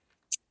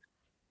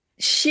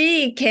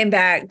she came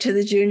back to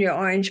the Junior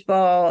Orange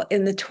Bowl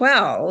in the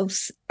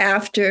 12s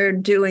after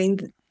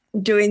doing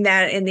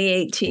that in the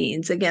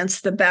 18s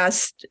against the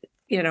best,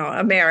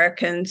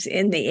 Americans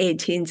in the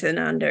 18s and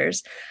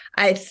unders.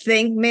 I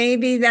think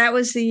maybe that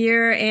was the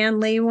year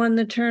Ann Lee won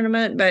the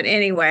tournament. But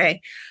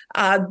anyway,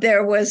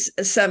 there was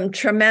some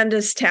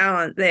tremendous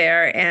talent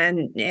there.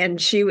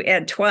 And she,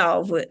 at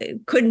 12,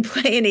 couldn't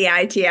play any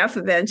ITF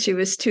events. She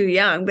was too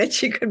young, but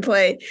she could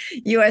play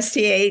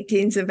USTA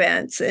 18s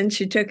events. And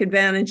she took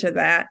advantage of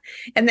that.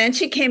 And then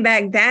she came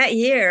back that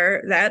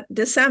year, that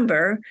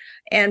December,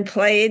 and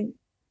played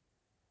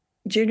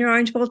Junior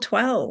Orange Bowl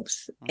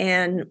 12s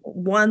and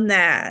won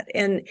that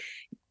and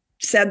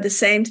said the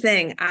same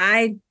thing.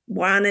 I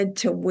wanted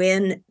to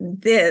win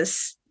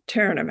this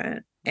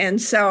tournament.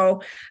 And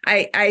so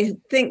I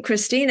think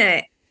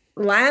Christina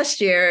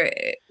last year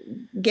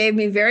gave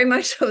me very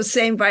much those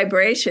same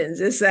vibrations,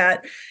 is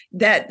that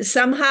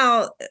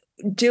somehow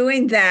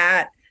doing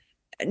that,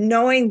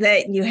 knowing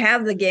that you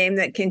have the game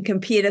that can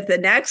compete at the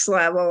next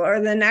level or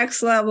the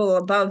next level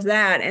above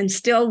that, and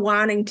still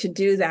wanting to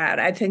do that.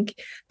 I think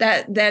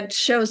that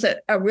shows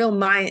a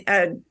real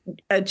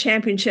a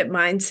championship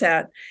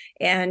mindset.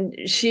 And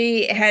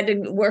she had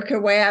to work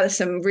her way out of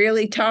some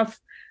really tough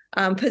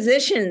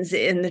positions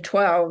in the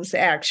 12s,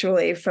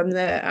 actually, from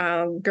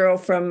the girl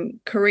from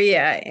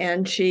Korea,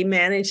 and she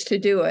managed to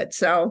do it.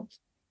 So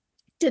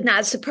did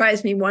not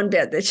surprise me one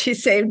bit that she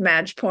saved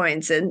match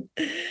points. And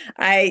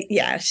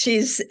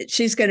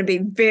she's going to be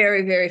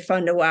very, very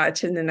fun to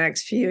watch in the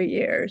next few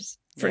years,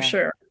 for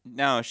sure.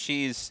 No,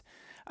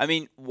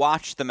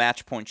 watch the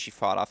match point she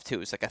fought off too. It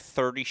was like a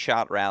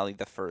 30-shot rally,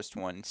 the first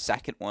one.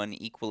 Second one,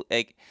 equal.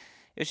 It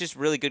was just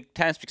really good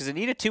tennis because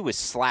Anita too was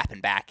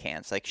slapping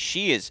backhands. Like,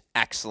 she is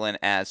excellent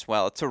as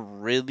well. It's a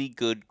really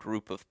good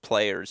group of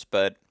players,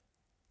 but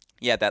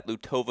yeah, that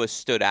Lutova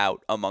stood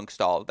out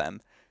amongst all of them.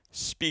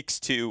 Speaks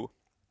to,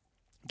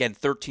 again,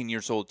 13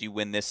 years old, you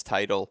win this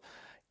title,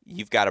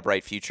 you've got a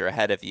bright future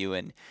ahead of you.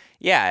 And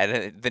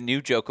yeah, the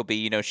new joke will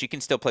be, she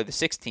can still play the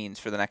 16s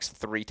for the next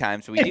 3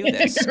 times we do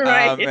this.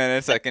 Right. And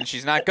it's like, and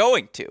she's not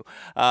going to.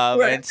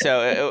 Right. And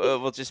so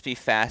it will just be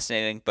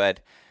fascinating.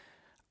 But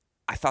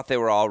I thought they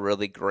were all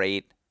really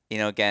great.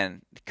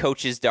 Again,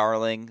 coaches'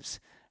 darlings.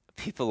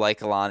 People like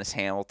Alanis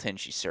Hamilton.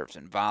 She serves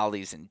in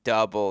volleys and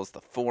doubles.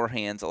 The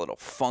forehand's a little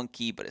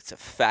funky, but it's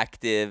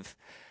effective.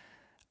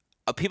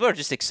 People are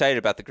just excited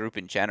about the group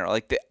in general.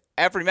 Like,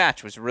 every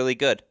match was really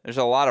good. There's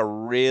a lot of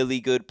really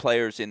good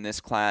players in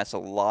this class. A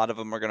lot of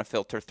them are going to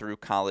filter through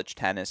college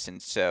tennis,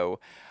 and so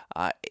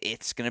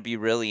it's going to be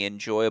really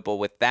enjoyable.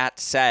 With that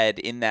said,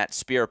 in that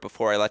spirit,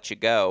 before I let you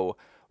go,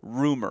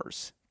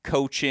 rumors,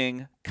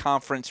 coaching,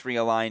 conference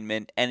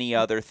realignment, any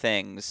other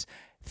things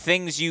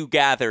you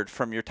gathered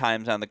from your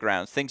times on the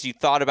grounds, things you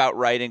thought about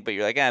writing, but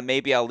you're like,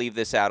 maybe I'll leave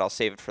this out. I'll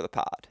save it for the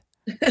pod.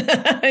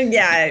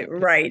 Yeah,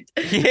 right.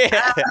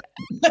 Yeah.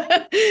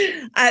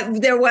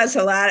 There was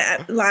a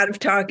lot of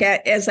talk,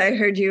 as I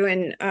heard you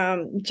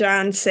and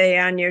John say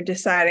on your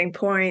deciding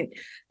point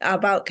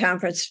about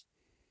conference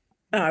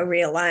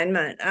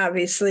realignment.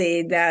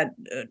 Obviously, that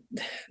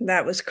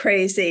was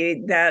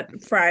crazy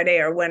that Friday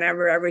or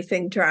whenever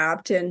everything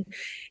dropped, and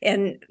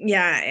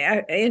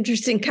yeah,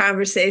 interesting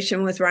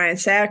conversation with Ryan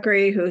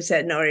Zachary, who's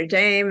at Notre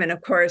Dame, and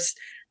of course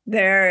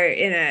they're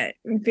in a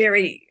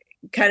very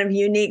kind of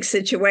unique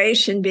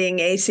situation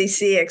being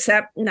ACC,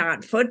 except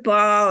not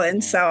football.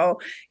 And so,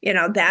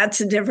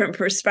 that's a different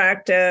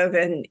perspective.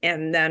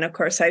 And then, of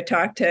course, I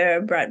talked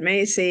to Brett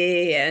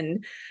Macy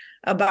and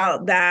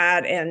about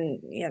that. And,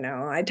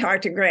 I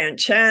talked to Grant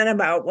Chen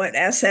about what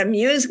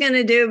SMU is going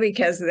to do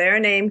because their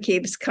name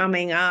keeps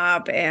coming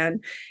up.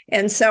 And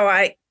so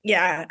I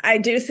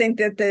do think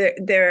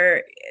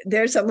that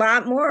there's a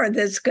lot more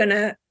that's going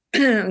to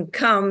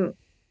come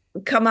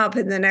up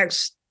in the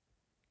next,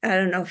 I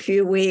don't know,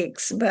 few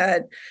weeks,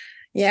 but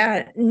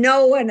yeah,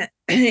 no one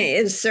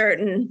is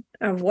certain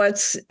of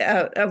what's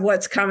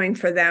coming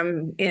for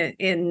them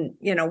in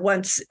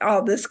once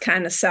all this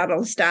kind of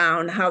settles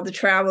down, how the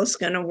travel's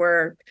going to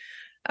work,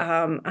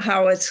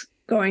 how it's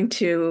going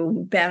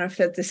to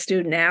benefit the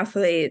student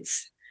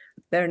athletes.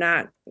 They're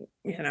not,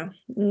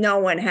 no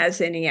one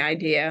has any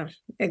idea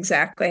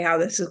exactly how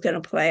this is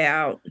going to play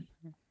out.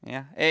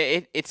 Yeah,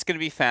 it's going to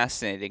be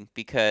fascinating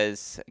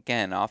because,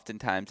 again,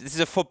 oftentimes this is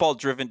a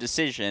football-driven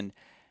decision,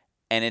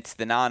 and it's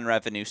the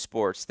non-revenue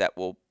sports that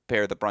will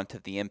bear the brunt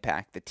of the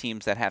impact. The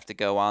teams that have to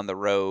go on the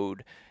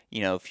road,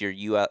 if you're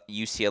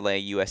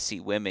UCLA,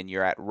 USC women,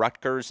 you're at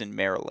Rutgers in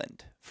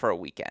Maryland for a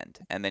weekend,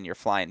 and then you're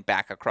flying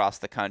back across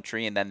the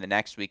country, and then the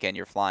next weekend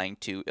you're flying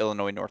to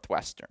Illinois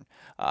Northwestern,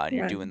 and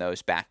you're doing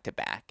those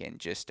back-to-back, and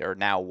or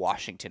now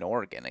Washington,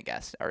 Oregon, I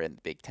guess, are in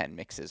the Big Ten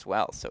mix as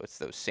well, so it's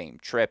those same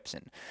trips,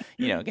 and,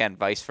 again,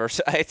 vice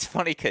versa. It's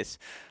funny because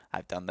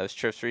I've done those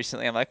trips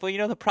recently. I'm like,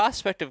 well, the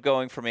prospect of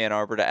going from Ann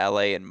Arbor to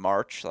LA in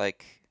March,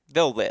 like,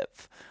 they'll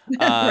live.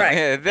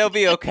 Right. They'll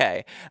be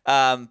okay.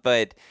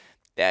 But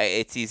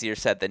it's easier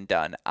said than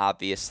done,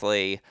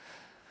 obviously.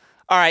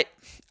 All right,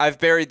 I've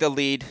buried the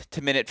lead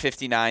to minute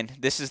 59.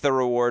 This is the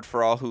reward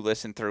for all who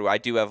listen through. I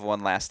do have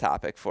one last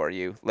topic for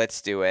you.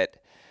 Let's do it.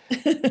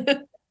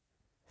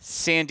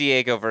 San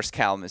Diego versus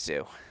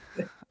Kalamazoo.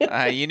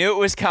 You knew it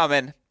was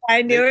coming.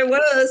 I knew it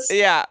was.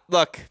 Yeah,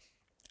 look,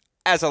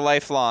 as a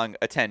lifelong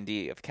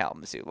attendee of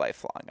Kalamazoo,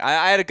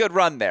 I had a good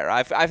run there.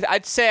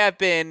 I'd say I've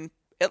been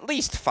at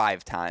least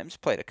 5 times,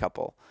 played a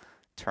couple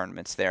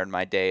tournaments there in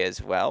my day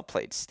as well.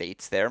 Played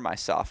states there my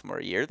sophomore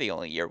year, the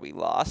only year we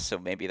lost, so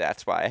maybe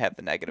that's why I have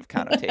the negative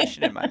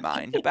connotation in my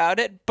mind about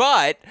it.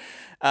 But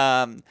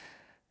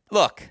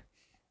look,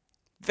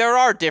 there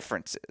are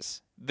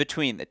differences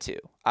between the two.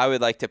 I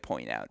would like to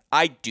point out.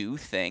 I do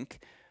think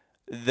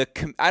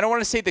I don't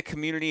want to say the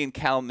community in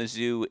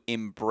Kalamazoo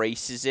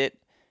embraces it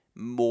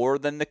more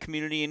than the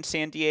community in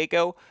San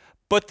Diego,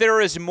 but there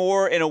is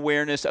more an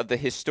awareness of the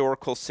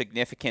historical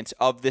significance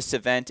of this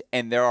event,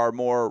 and there are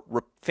more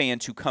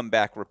fans who come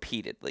back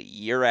repeatedly,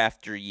 year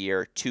after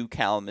year, to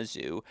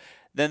Kalamazoo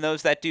than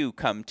those that do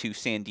come to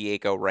San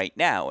Diego right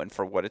now. And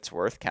for what it's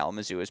worth,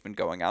 Kalamazoo has been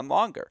going on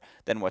longer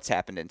than what's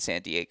happened in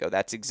San Diego.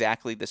 That's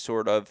exactly the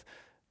sort of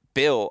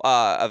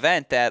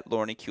event that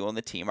Lorne Kuehl and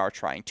the team are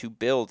trying to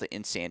build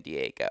in San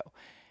Diego.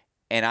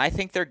 And I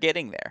think they're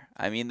getting there.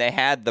 I mean, they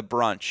had the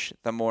brunch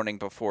the morning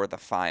before the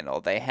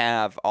final. They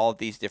have all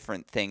these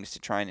different things to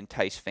try and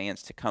entice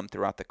fans to come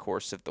throughout the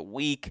course of the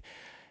week.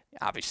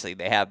 Obviously,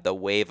 they have the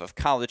wave of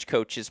college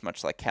coaches,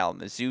 much like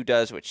Kalamazoo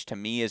does, which to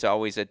me is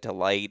always a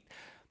delight.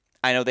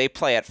 I know they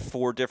play at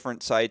 4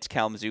 different sites.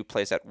 Kalamazoo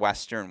plays at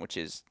Western, which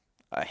is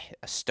a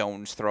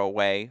stone's throw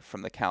away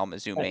from the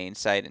Kalamazoo main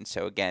site. And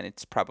so, again,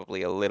 it's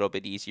probably a little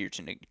bit easier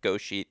to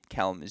negotiate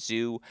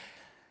Kalamazoo.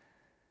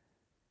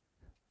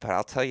 But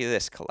I'll tell you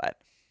this, Colette.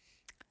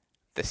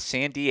 The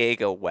San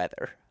Diego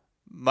weather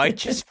might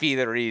just be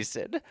the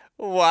reason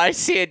why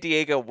San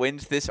Diego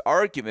wins this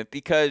argument,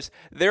 because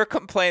they're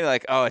complaining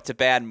like, oh, it's a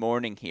bad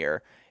morning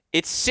here.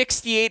 It's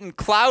 68 and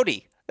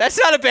cloudy. That's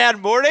not a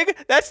bad morning.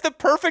 That's the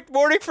perfect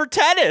morning for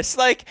tennis.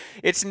 Like,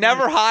 it's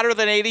never hotter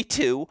than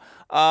 82.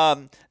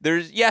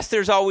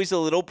 There's always a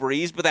little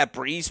breeze, but that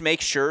breeze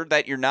makes sure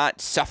that you're not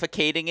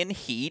suffocating in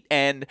heat.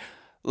 And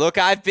look,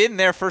 I've been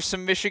there for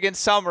some Michigan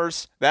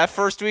summers. That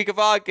first week of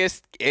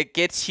August, it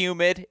gets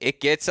humid. It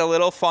gets a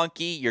little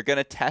funky. You're going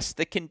to test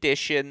the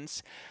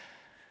conditions.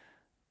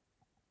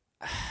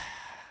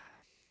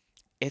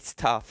 It's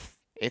tough.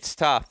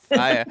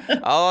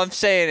 All I'm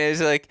saying is,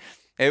 like,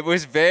 it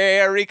was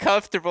very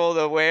comfortable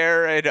to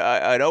wear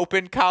an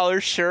open collar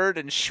shirt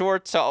and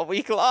shorts all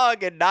week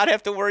long and not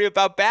have to worry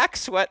about back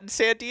sweat in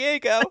San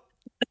Diego.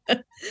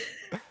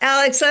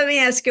 Alex, let me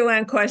ask you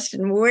one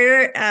question.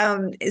 Where,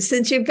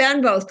 since you've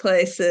been both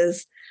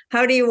places,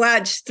 how do you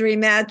watch 3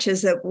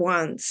 matches at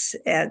once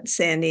at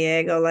San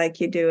Diego like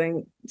you do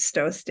in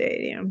Stowe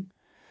Stadium?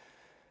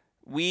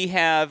 We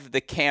have the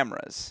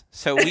cameras.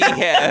 So we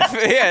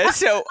have,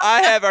 so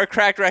I have our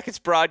Cracked Rackets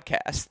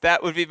broadcast.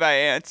 That would be my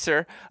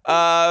answer.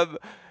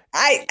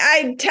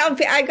 I tell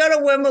people, I go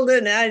to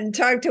Wimbledon and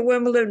talk to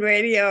Wimbledon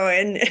radio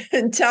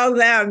and tell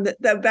them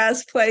that the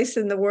best place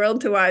in the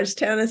world to watch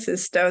tennis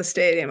is Stowe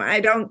Stadium. I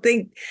don't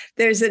think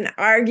there's an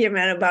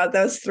argument about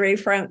those 3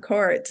 front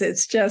courts.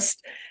 It's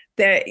just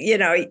that,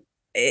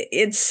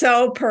 it's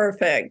so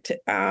perfect.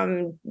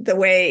 The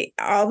way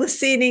all the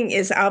seating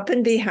is up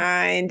and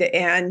behind,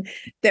 and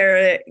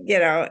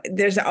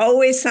there's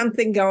always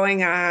something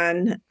going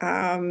on.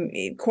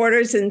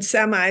 Quarters and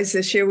semis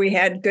this year, we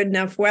had good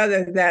enough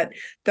weather that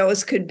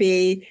those could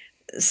be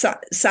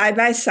side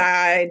by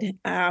side.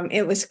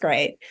 It was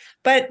great.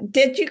 But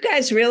did you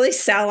guys really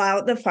sell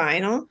out the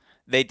final?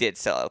 They did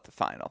sell out the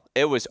final.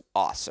 It was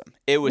awesome.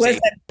 It was a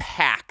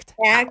packed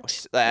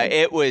house.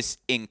 It was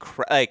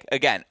incredible. Like,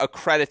 again, a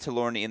credit to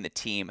Lorne and the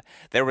team.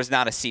 There was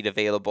not a seat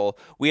available.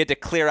 We had to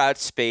clear out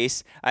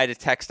space. I had to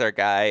text our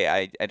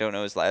guy. I don't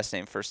know his last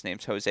name. First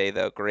name's Jose,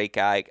 though. Great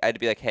guy. I had to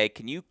be like, hey,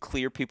 can you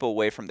clear people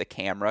away from the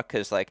camera?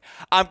 Because, like,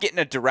 I'm getting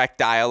a direct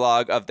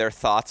dialogue of their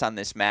thoughts on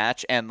this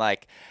match. And,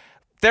 like,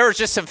 there was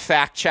just some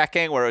fact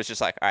checking where it was just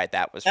like, all right,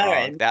 that was wrong.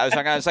 Right. That was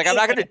wrong. I was like, I'm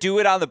not going to do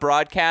it on the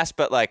broadcast,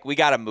 but like, we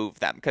got to move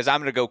them because I'm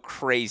going to go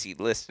crazy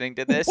listening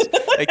to this.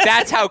 Like,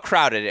 that's how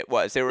crowded it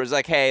was. There was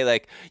like, hey,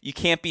 like, you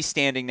can't be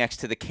standing next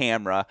to the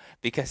camera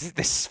because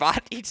the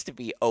spot needs to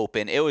be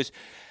open.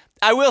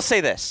 I will say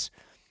this,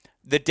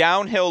 the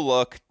downhill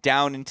look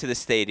down into the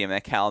stadium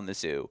at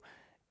Kalamazoo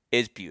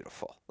is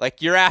beautiful.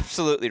 Like, you're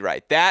absolutely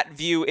right. That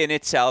view in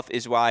itself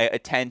is why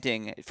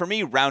attending, for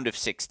me, round of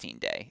 16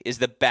 day is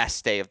the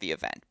best day of the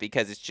event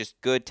because it's just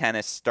good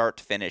tennis, start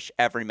to finish,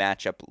 every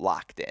matchup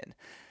locked in.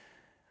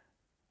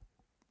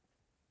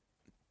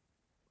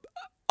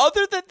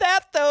 Other than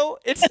that, though,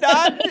 it's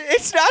not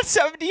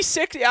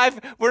 76.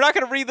 We're not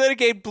going to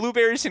relitigate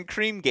Blueberries and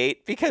Creamgate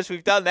because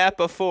we've done that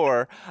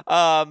before.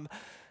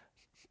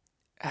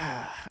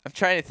 I'm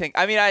trying to think.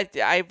 I mean, I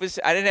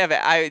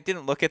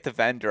didn't look at the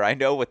vendor. I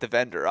know what the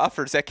vendor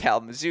offers at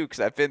Kalamazoo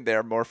because I've been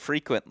there more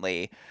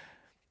frequently.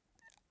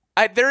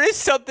 There is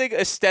something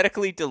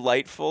aesthetically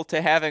delightful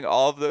to having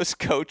all of those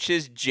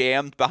coaches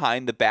jammed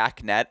behind the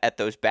back net at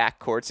those back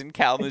courts in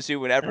Kalamazoo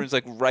when everyone's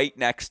like right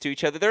next to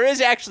each other. There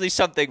is actually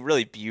something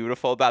really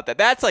beautiful about that.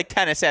 That's like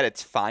tennis at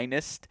its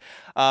finest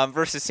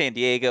versus San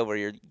Diego where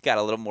you got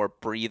a little more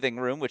breathing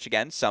room, which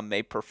again, some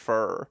may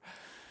prefer.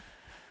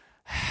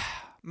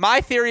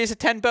 My theory is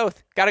attend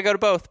both. Got to go to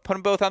both. Put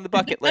them both on the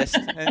bucket list,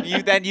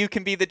 and then you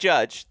can be the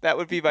judge. That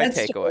would be my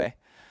takeaway.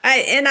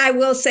 I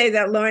will say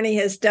that Lorne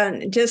has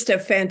done just a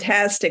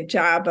fantastic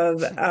job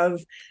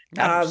of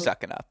Not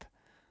sucking up.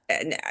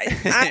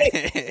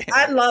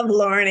 I love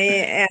Lorne,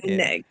 and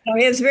Yeah.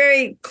 he has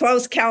very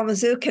close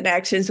Kalamazoo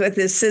connections with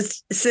his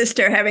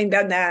sister, having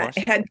been the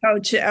head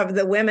coach of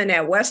the women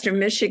at Western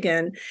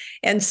Michigan,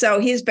 and so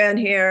he's been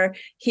here.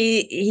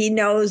 He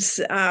knows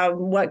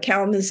what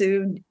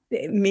Kalamazoo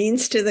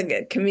means to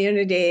the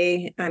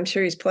community. I'm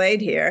sure he's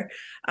played here.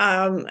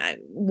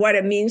 What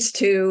it means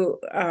to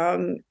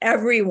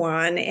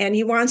everyone, and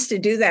he wants to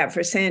do that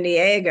for San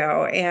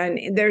Diego.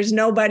 And there's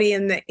nobody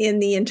in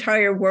the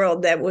entire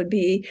world that would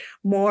be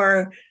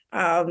more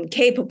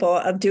capable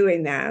of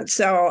doing that.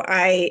 So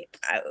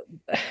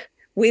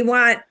we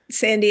want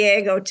San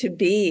Diego to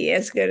be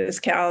as good as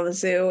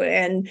Kalamazoo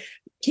and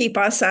keep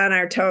us on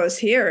our toes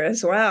here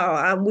as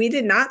well. We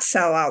did not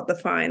sell out the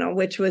final,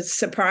 which was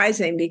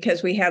surprising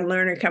because we had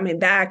Lerner coming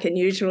back, and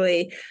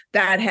usually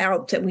that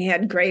helped, and we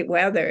had great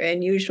weather,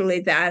 and usually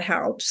that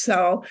helps.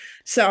 So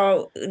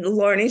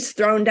Lorne's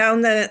thrown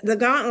down the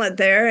gauntlet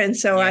there, and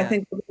so I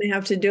think we're going to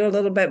have to do a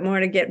little bit more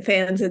to get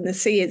fans in the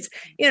seats.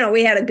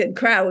 We had a good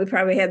crowd. We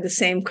probably had the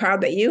same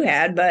crowd that you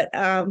had, but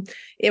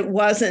it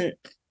wasn't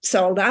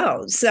sold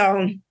out.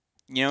 So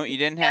you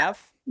didn't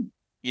have.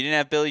 You didn't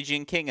have Billie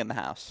Jean King in the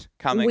house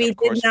coming, we of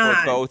course, did not.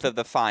 for both of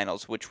the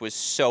finals, which was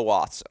so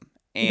awesome.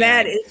 And,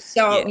 that is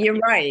so. You're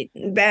right.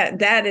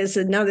 That is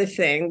another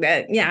thing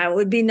that it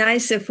would be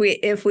nice if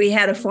we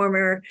had a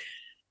former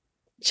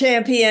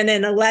champion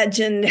and a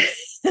legend.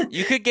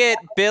 You could get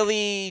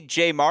Billy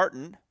J.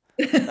 Martin.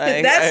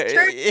 That's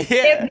true.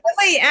 If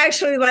Billy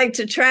actually liked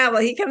to travel,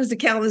 he comes to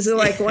Kalamazoo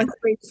like once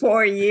every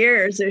 4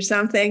 years or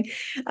something.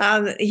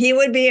 He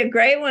would be a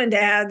great one to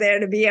have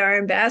there to be our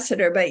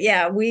ambassador. But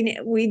we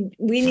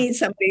need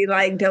somebody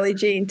like Billie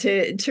Jean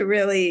to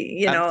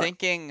really, I'm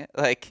thinking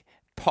like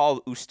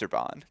Paul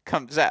Oosterbaan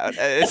comes out.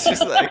 It's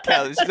just like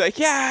Kelly's like,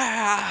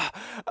 again,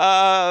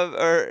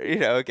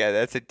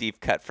 that's a deep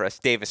cut for us.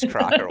 Davis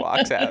Crocker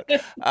walks out.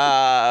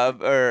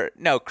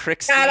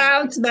 Crixie.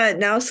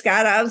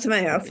 Scott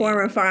Outsman, a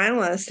former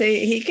finalist.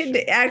 He could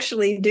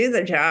actually do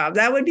the job.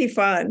 That would be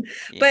fun.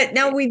 Yeah. But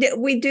no, we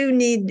do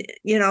need,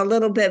 a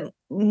little bit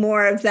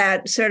more of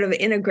that sort of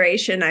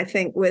integration, I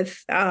think,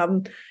 with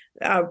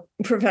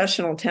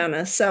professional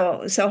tennis.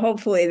 So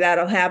hopefully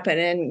that'll happen.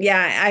 And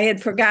I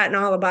had forgotten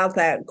all about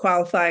that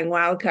qualifying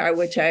wild card,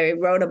 which I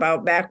wrote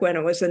about back when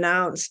it was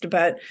announced.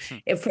 But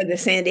if for the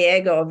San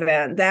Diego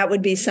event, that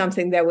would be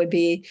something that would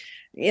be,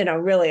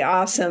 really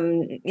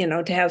awesome,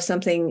 to have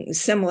something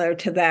similar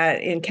to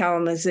that in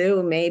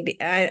Kalamazoo. Maybe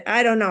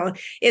I don't know.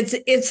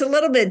 It's a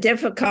little bit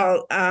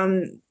difficult.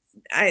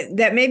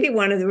 That may be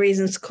one of the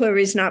reasons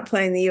Clary's not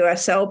playing the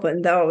U.S.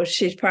 Open, though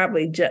she's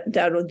probably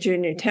done with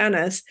junior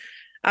tennis.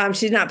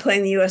 She's not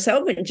playing the U.S.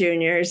 Open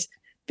juniors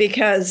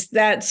because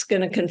that's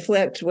going to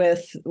conflict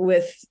with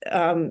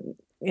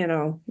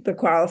the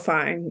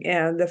qualifying,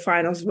 and the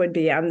finals would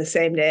be on the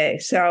same day.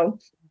 So,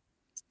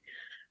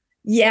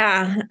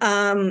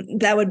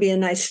 that would be a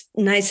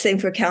nice thing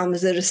for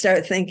Kalamazoo to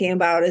start thinking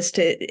about is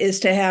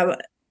to have.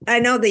 I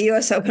know the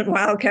U.S. Open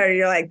wildcard,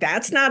 you're like,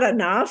 that's not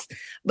enough,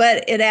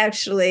 but it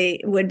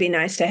actually would be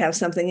nice to have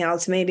something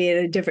else, maybe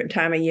at a different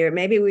time of year.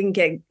 Maybe we can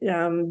get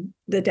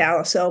the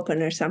Dallas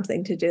Open or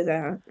something to do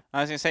that. I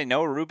was going to say,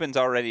 Noah Rubin's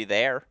already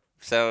there,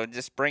 so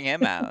just bring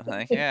him out.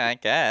 I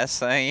guess.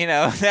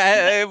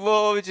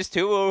 Just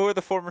two who are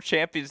the former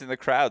champions in the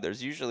crowd.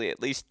 There's usually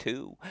at least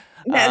two.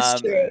 That's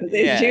true.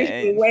 There's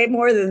usually way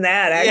more than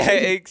that,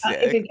 actually. Yeah,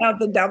 exactly. If you count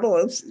the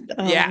doubles.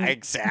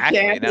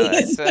 Exactly. No,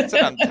 that's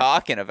what I'm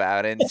talking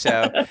about. And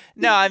so,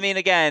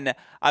 again,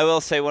 I will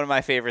say one of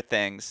my favorite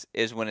things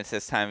is when it's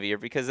this time of year,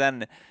 because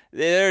then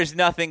there's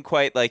nothing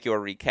quite like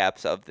your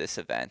recaps of this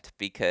event,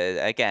 because,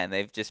 again,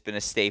 they've just been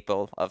a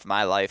staple of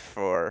my life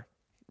for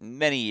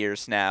many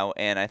years now,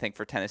 and I think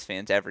for tennis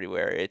fans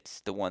everywhere,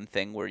 it's the one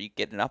thing where you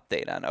get an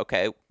update on,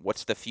 okay,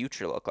 what's the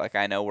future look like?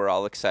 I know we're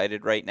all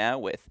excited right now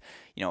with,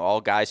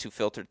 all guys who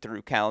filtered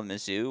through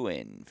Kalamazoo,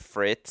 and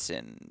Fritz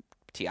and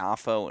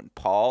Tiafoe and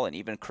Paul, and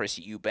even Chris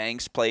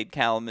Eubanks played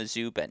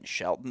Kalamazoo. Ben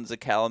Shelton's a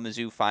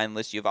Kalamazoo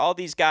finalist. You have all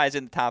these guys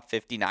in the top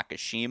 50.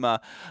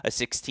 Nakashima, a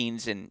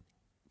 16s, and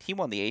he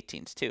won the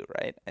 18s too,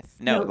 right?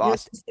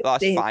 Lost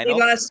final. He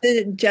lost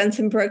to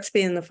Jensen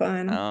Brooksby in the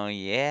final. Oh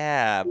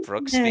yeah,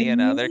 Brooksby,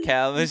 another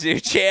Kalamazoo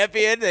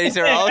champion. These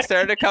are all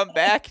starting to come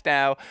back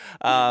now.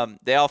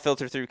 They all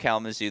filter through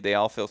Kalamazoo. They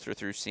all filter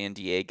through San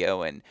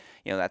Diego, and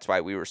that's why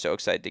we were so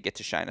excited to get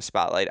to shine a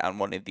spotlight on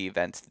one of the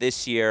events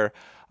this year.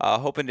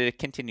 Hoping to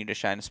continue to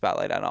shine a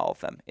spotlight on all of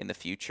them in the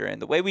future,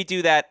 and the way we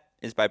do that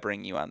is by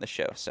bringing you on the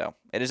show. So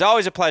it is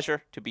always a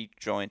pleasure to be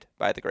joined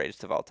by the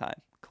greatest of all time,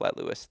 Colette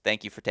Lewis.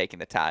 Thank you for taking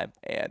the time,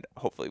 and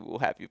hopefully we'll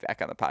have you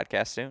back on the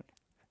podcast soon.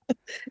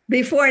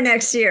 Before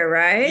next year,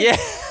 right? Yeah.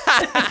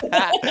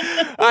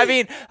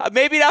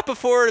 Maybe not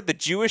before the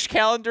Jewish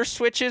calendar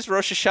switches.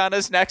 Rosh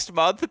Hashanah's next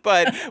month,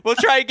 but we'll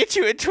try and get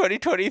you in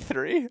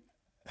 2023.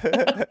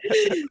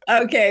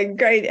 Okay,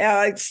 great,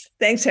 Alex.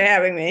 Thanks for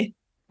having me.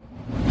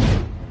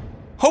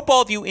 Hope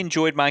all of you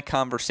enjoyed my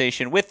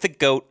conversation with the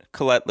GOAT,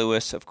 Colette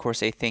Lewis. Of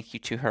course, a thank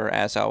you to her,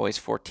 as always,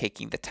 for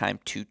taking the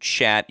time to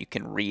chat. You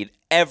can read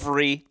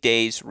every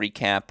day's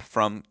recap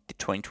from the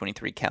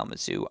 2023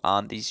 Kalamazoo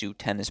on the Zoo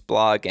Tennis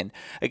blog. And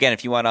again,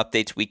 if you want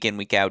updates week in,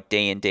 week out,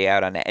 day in, day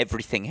out on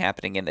everything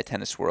happening in the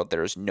tennis world,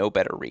 there is no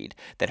better read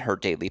than her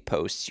daily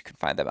posts. You can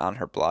find them on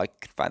her blog.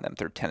 You can find them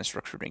through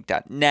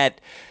tennisrecruiting.net.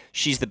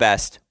 She's the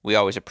best. We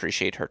always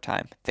appreciate her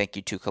time. Thank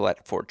you to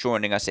Colette for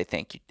joining us. A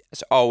thank you,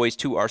 as always,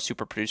 to our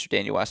super producer,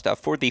 Daniel USTA,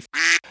 for the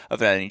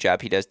of any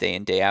job he does day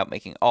in, day out,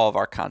 making all of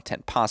our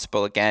content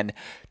possible. Again,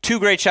 2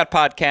 Great Shot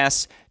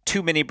podcasts,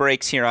 2 mini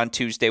breaks here on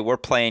Tuesday. We're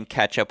playing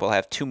catch up. We'll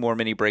have 2 more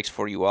mini breaks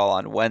for you all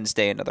on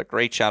Wednesday. Another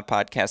Great Shot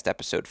podcast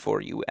episode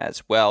for you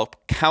as well.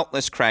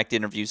 Countless Cracked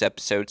Interviews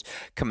episodes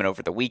coming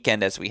over the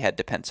weekend as we head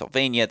to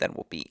Pennsylvania. Then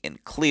we'll be in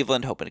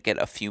Cleveland, hoping to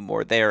get a few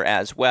more there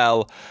as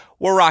well.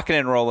 We're rocking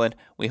and rolling.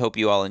 We hope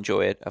you all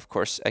enjoy it. Of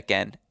course,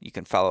 again, you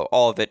can follow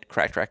all of it,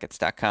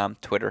 crackedrackets.com,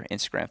 Twitter,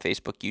 Instagram,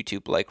 Facebook,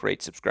 YouTube, like,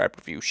 rate, subscribe,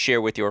 review, share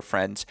with your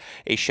friends.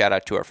 A shout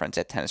out to our friends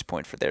at Tennis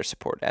Point for their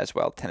support as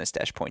well,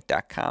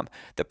 tennis-point.com.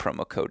 The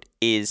promo code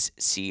is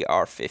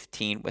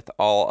CR15. With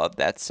all of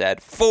that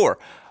said, for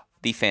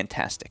the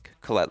fantastic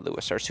Colette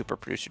Lewis, our super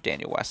producer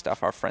Daniel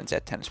Westoff, our friends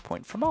at Tennis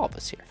Point, from all of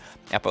us here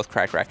at both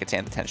Cracked Rackets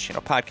and the Tennis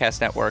Channel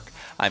Podcast Network,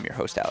 I'm your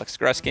host, Alex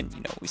Gruskin.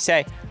 You know what we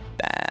say.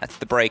 That's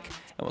the break,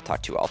 and we'll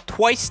talk to you all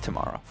twice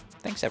tomorrow.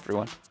 Thanks,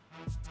 everyone.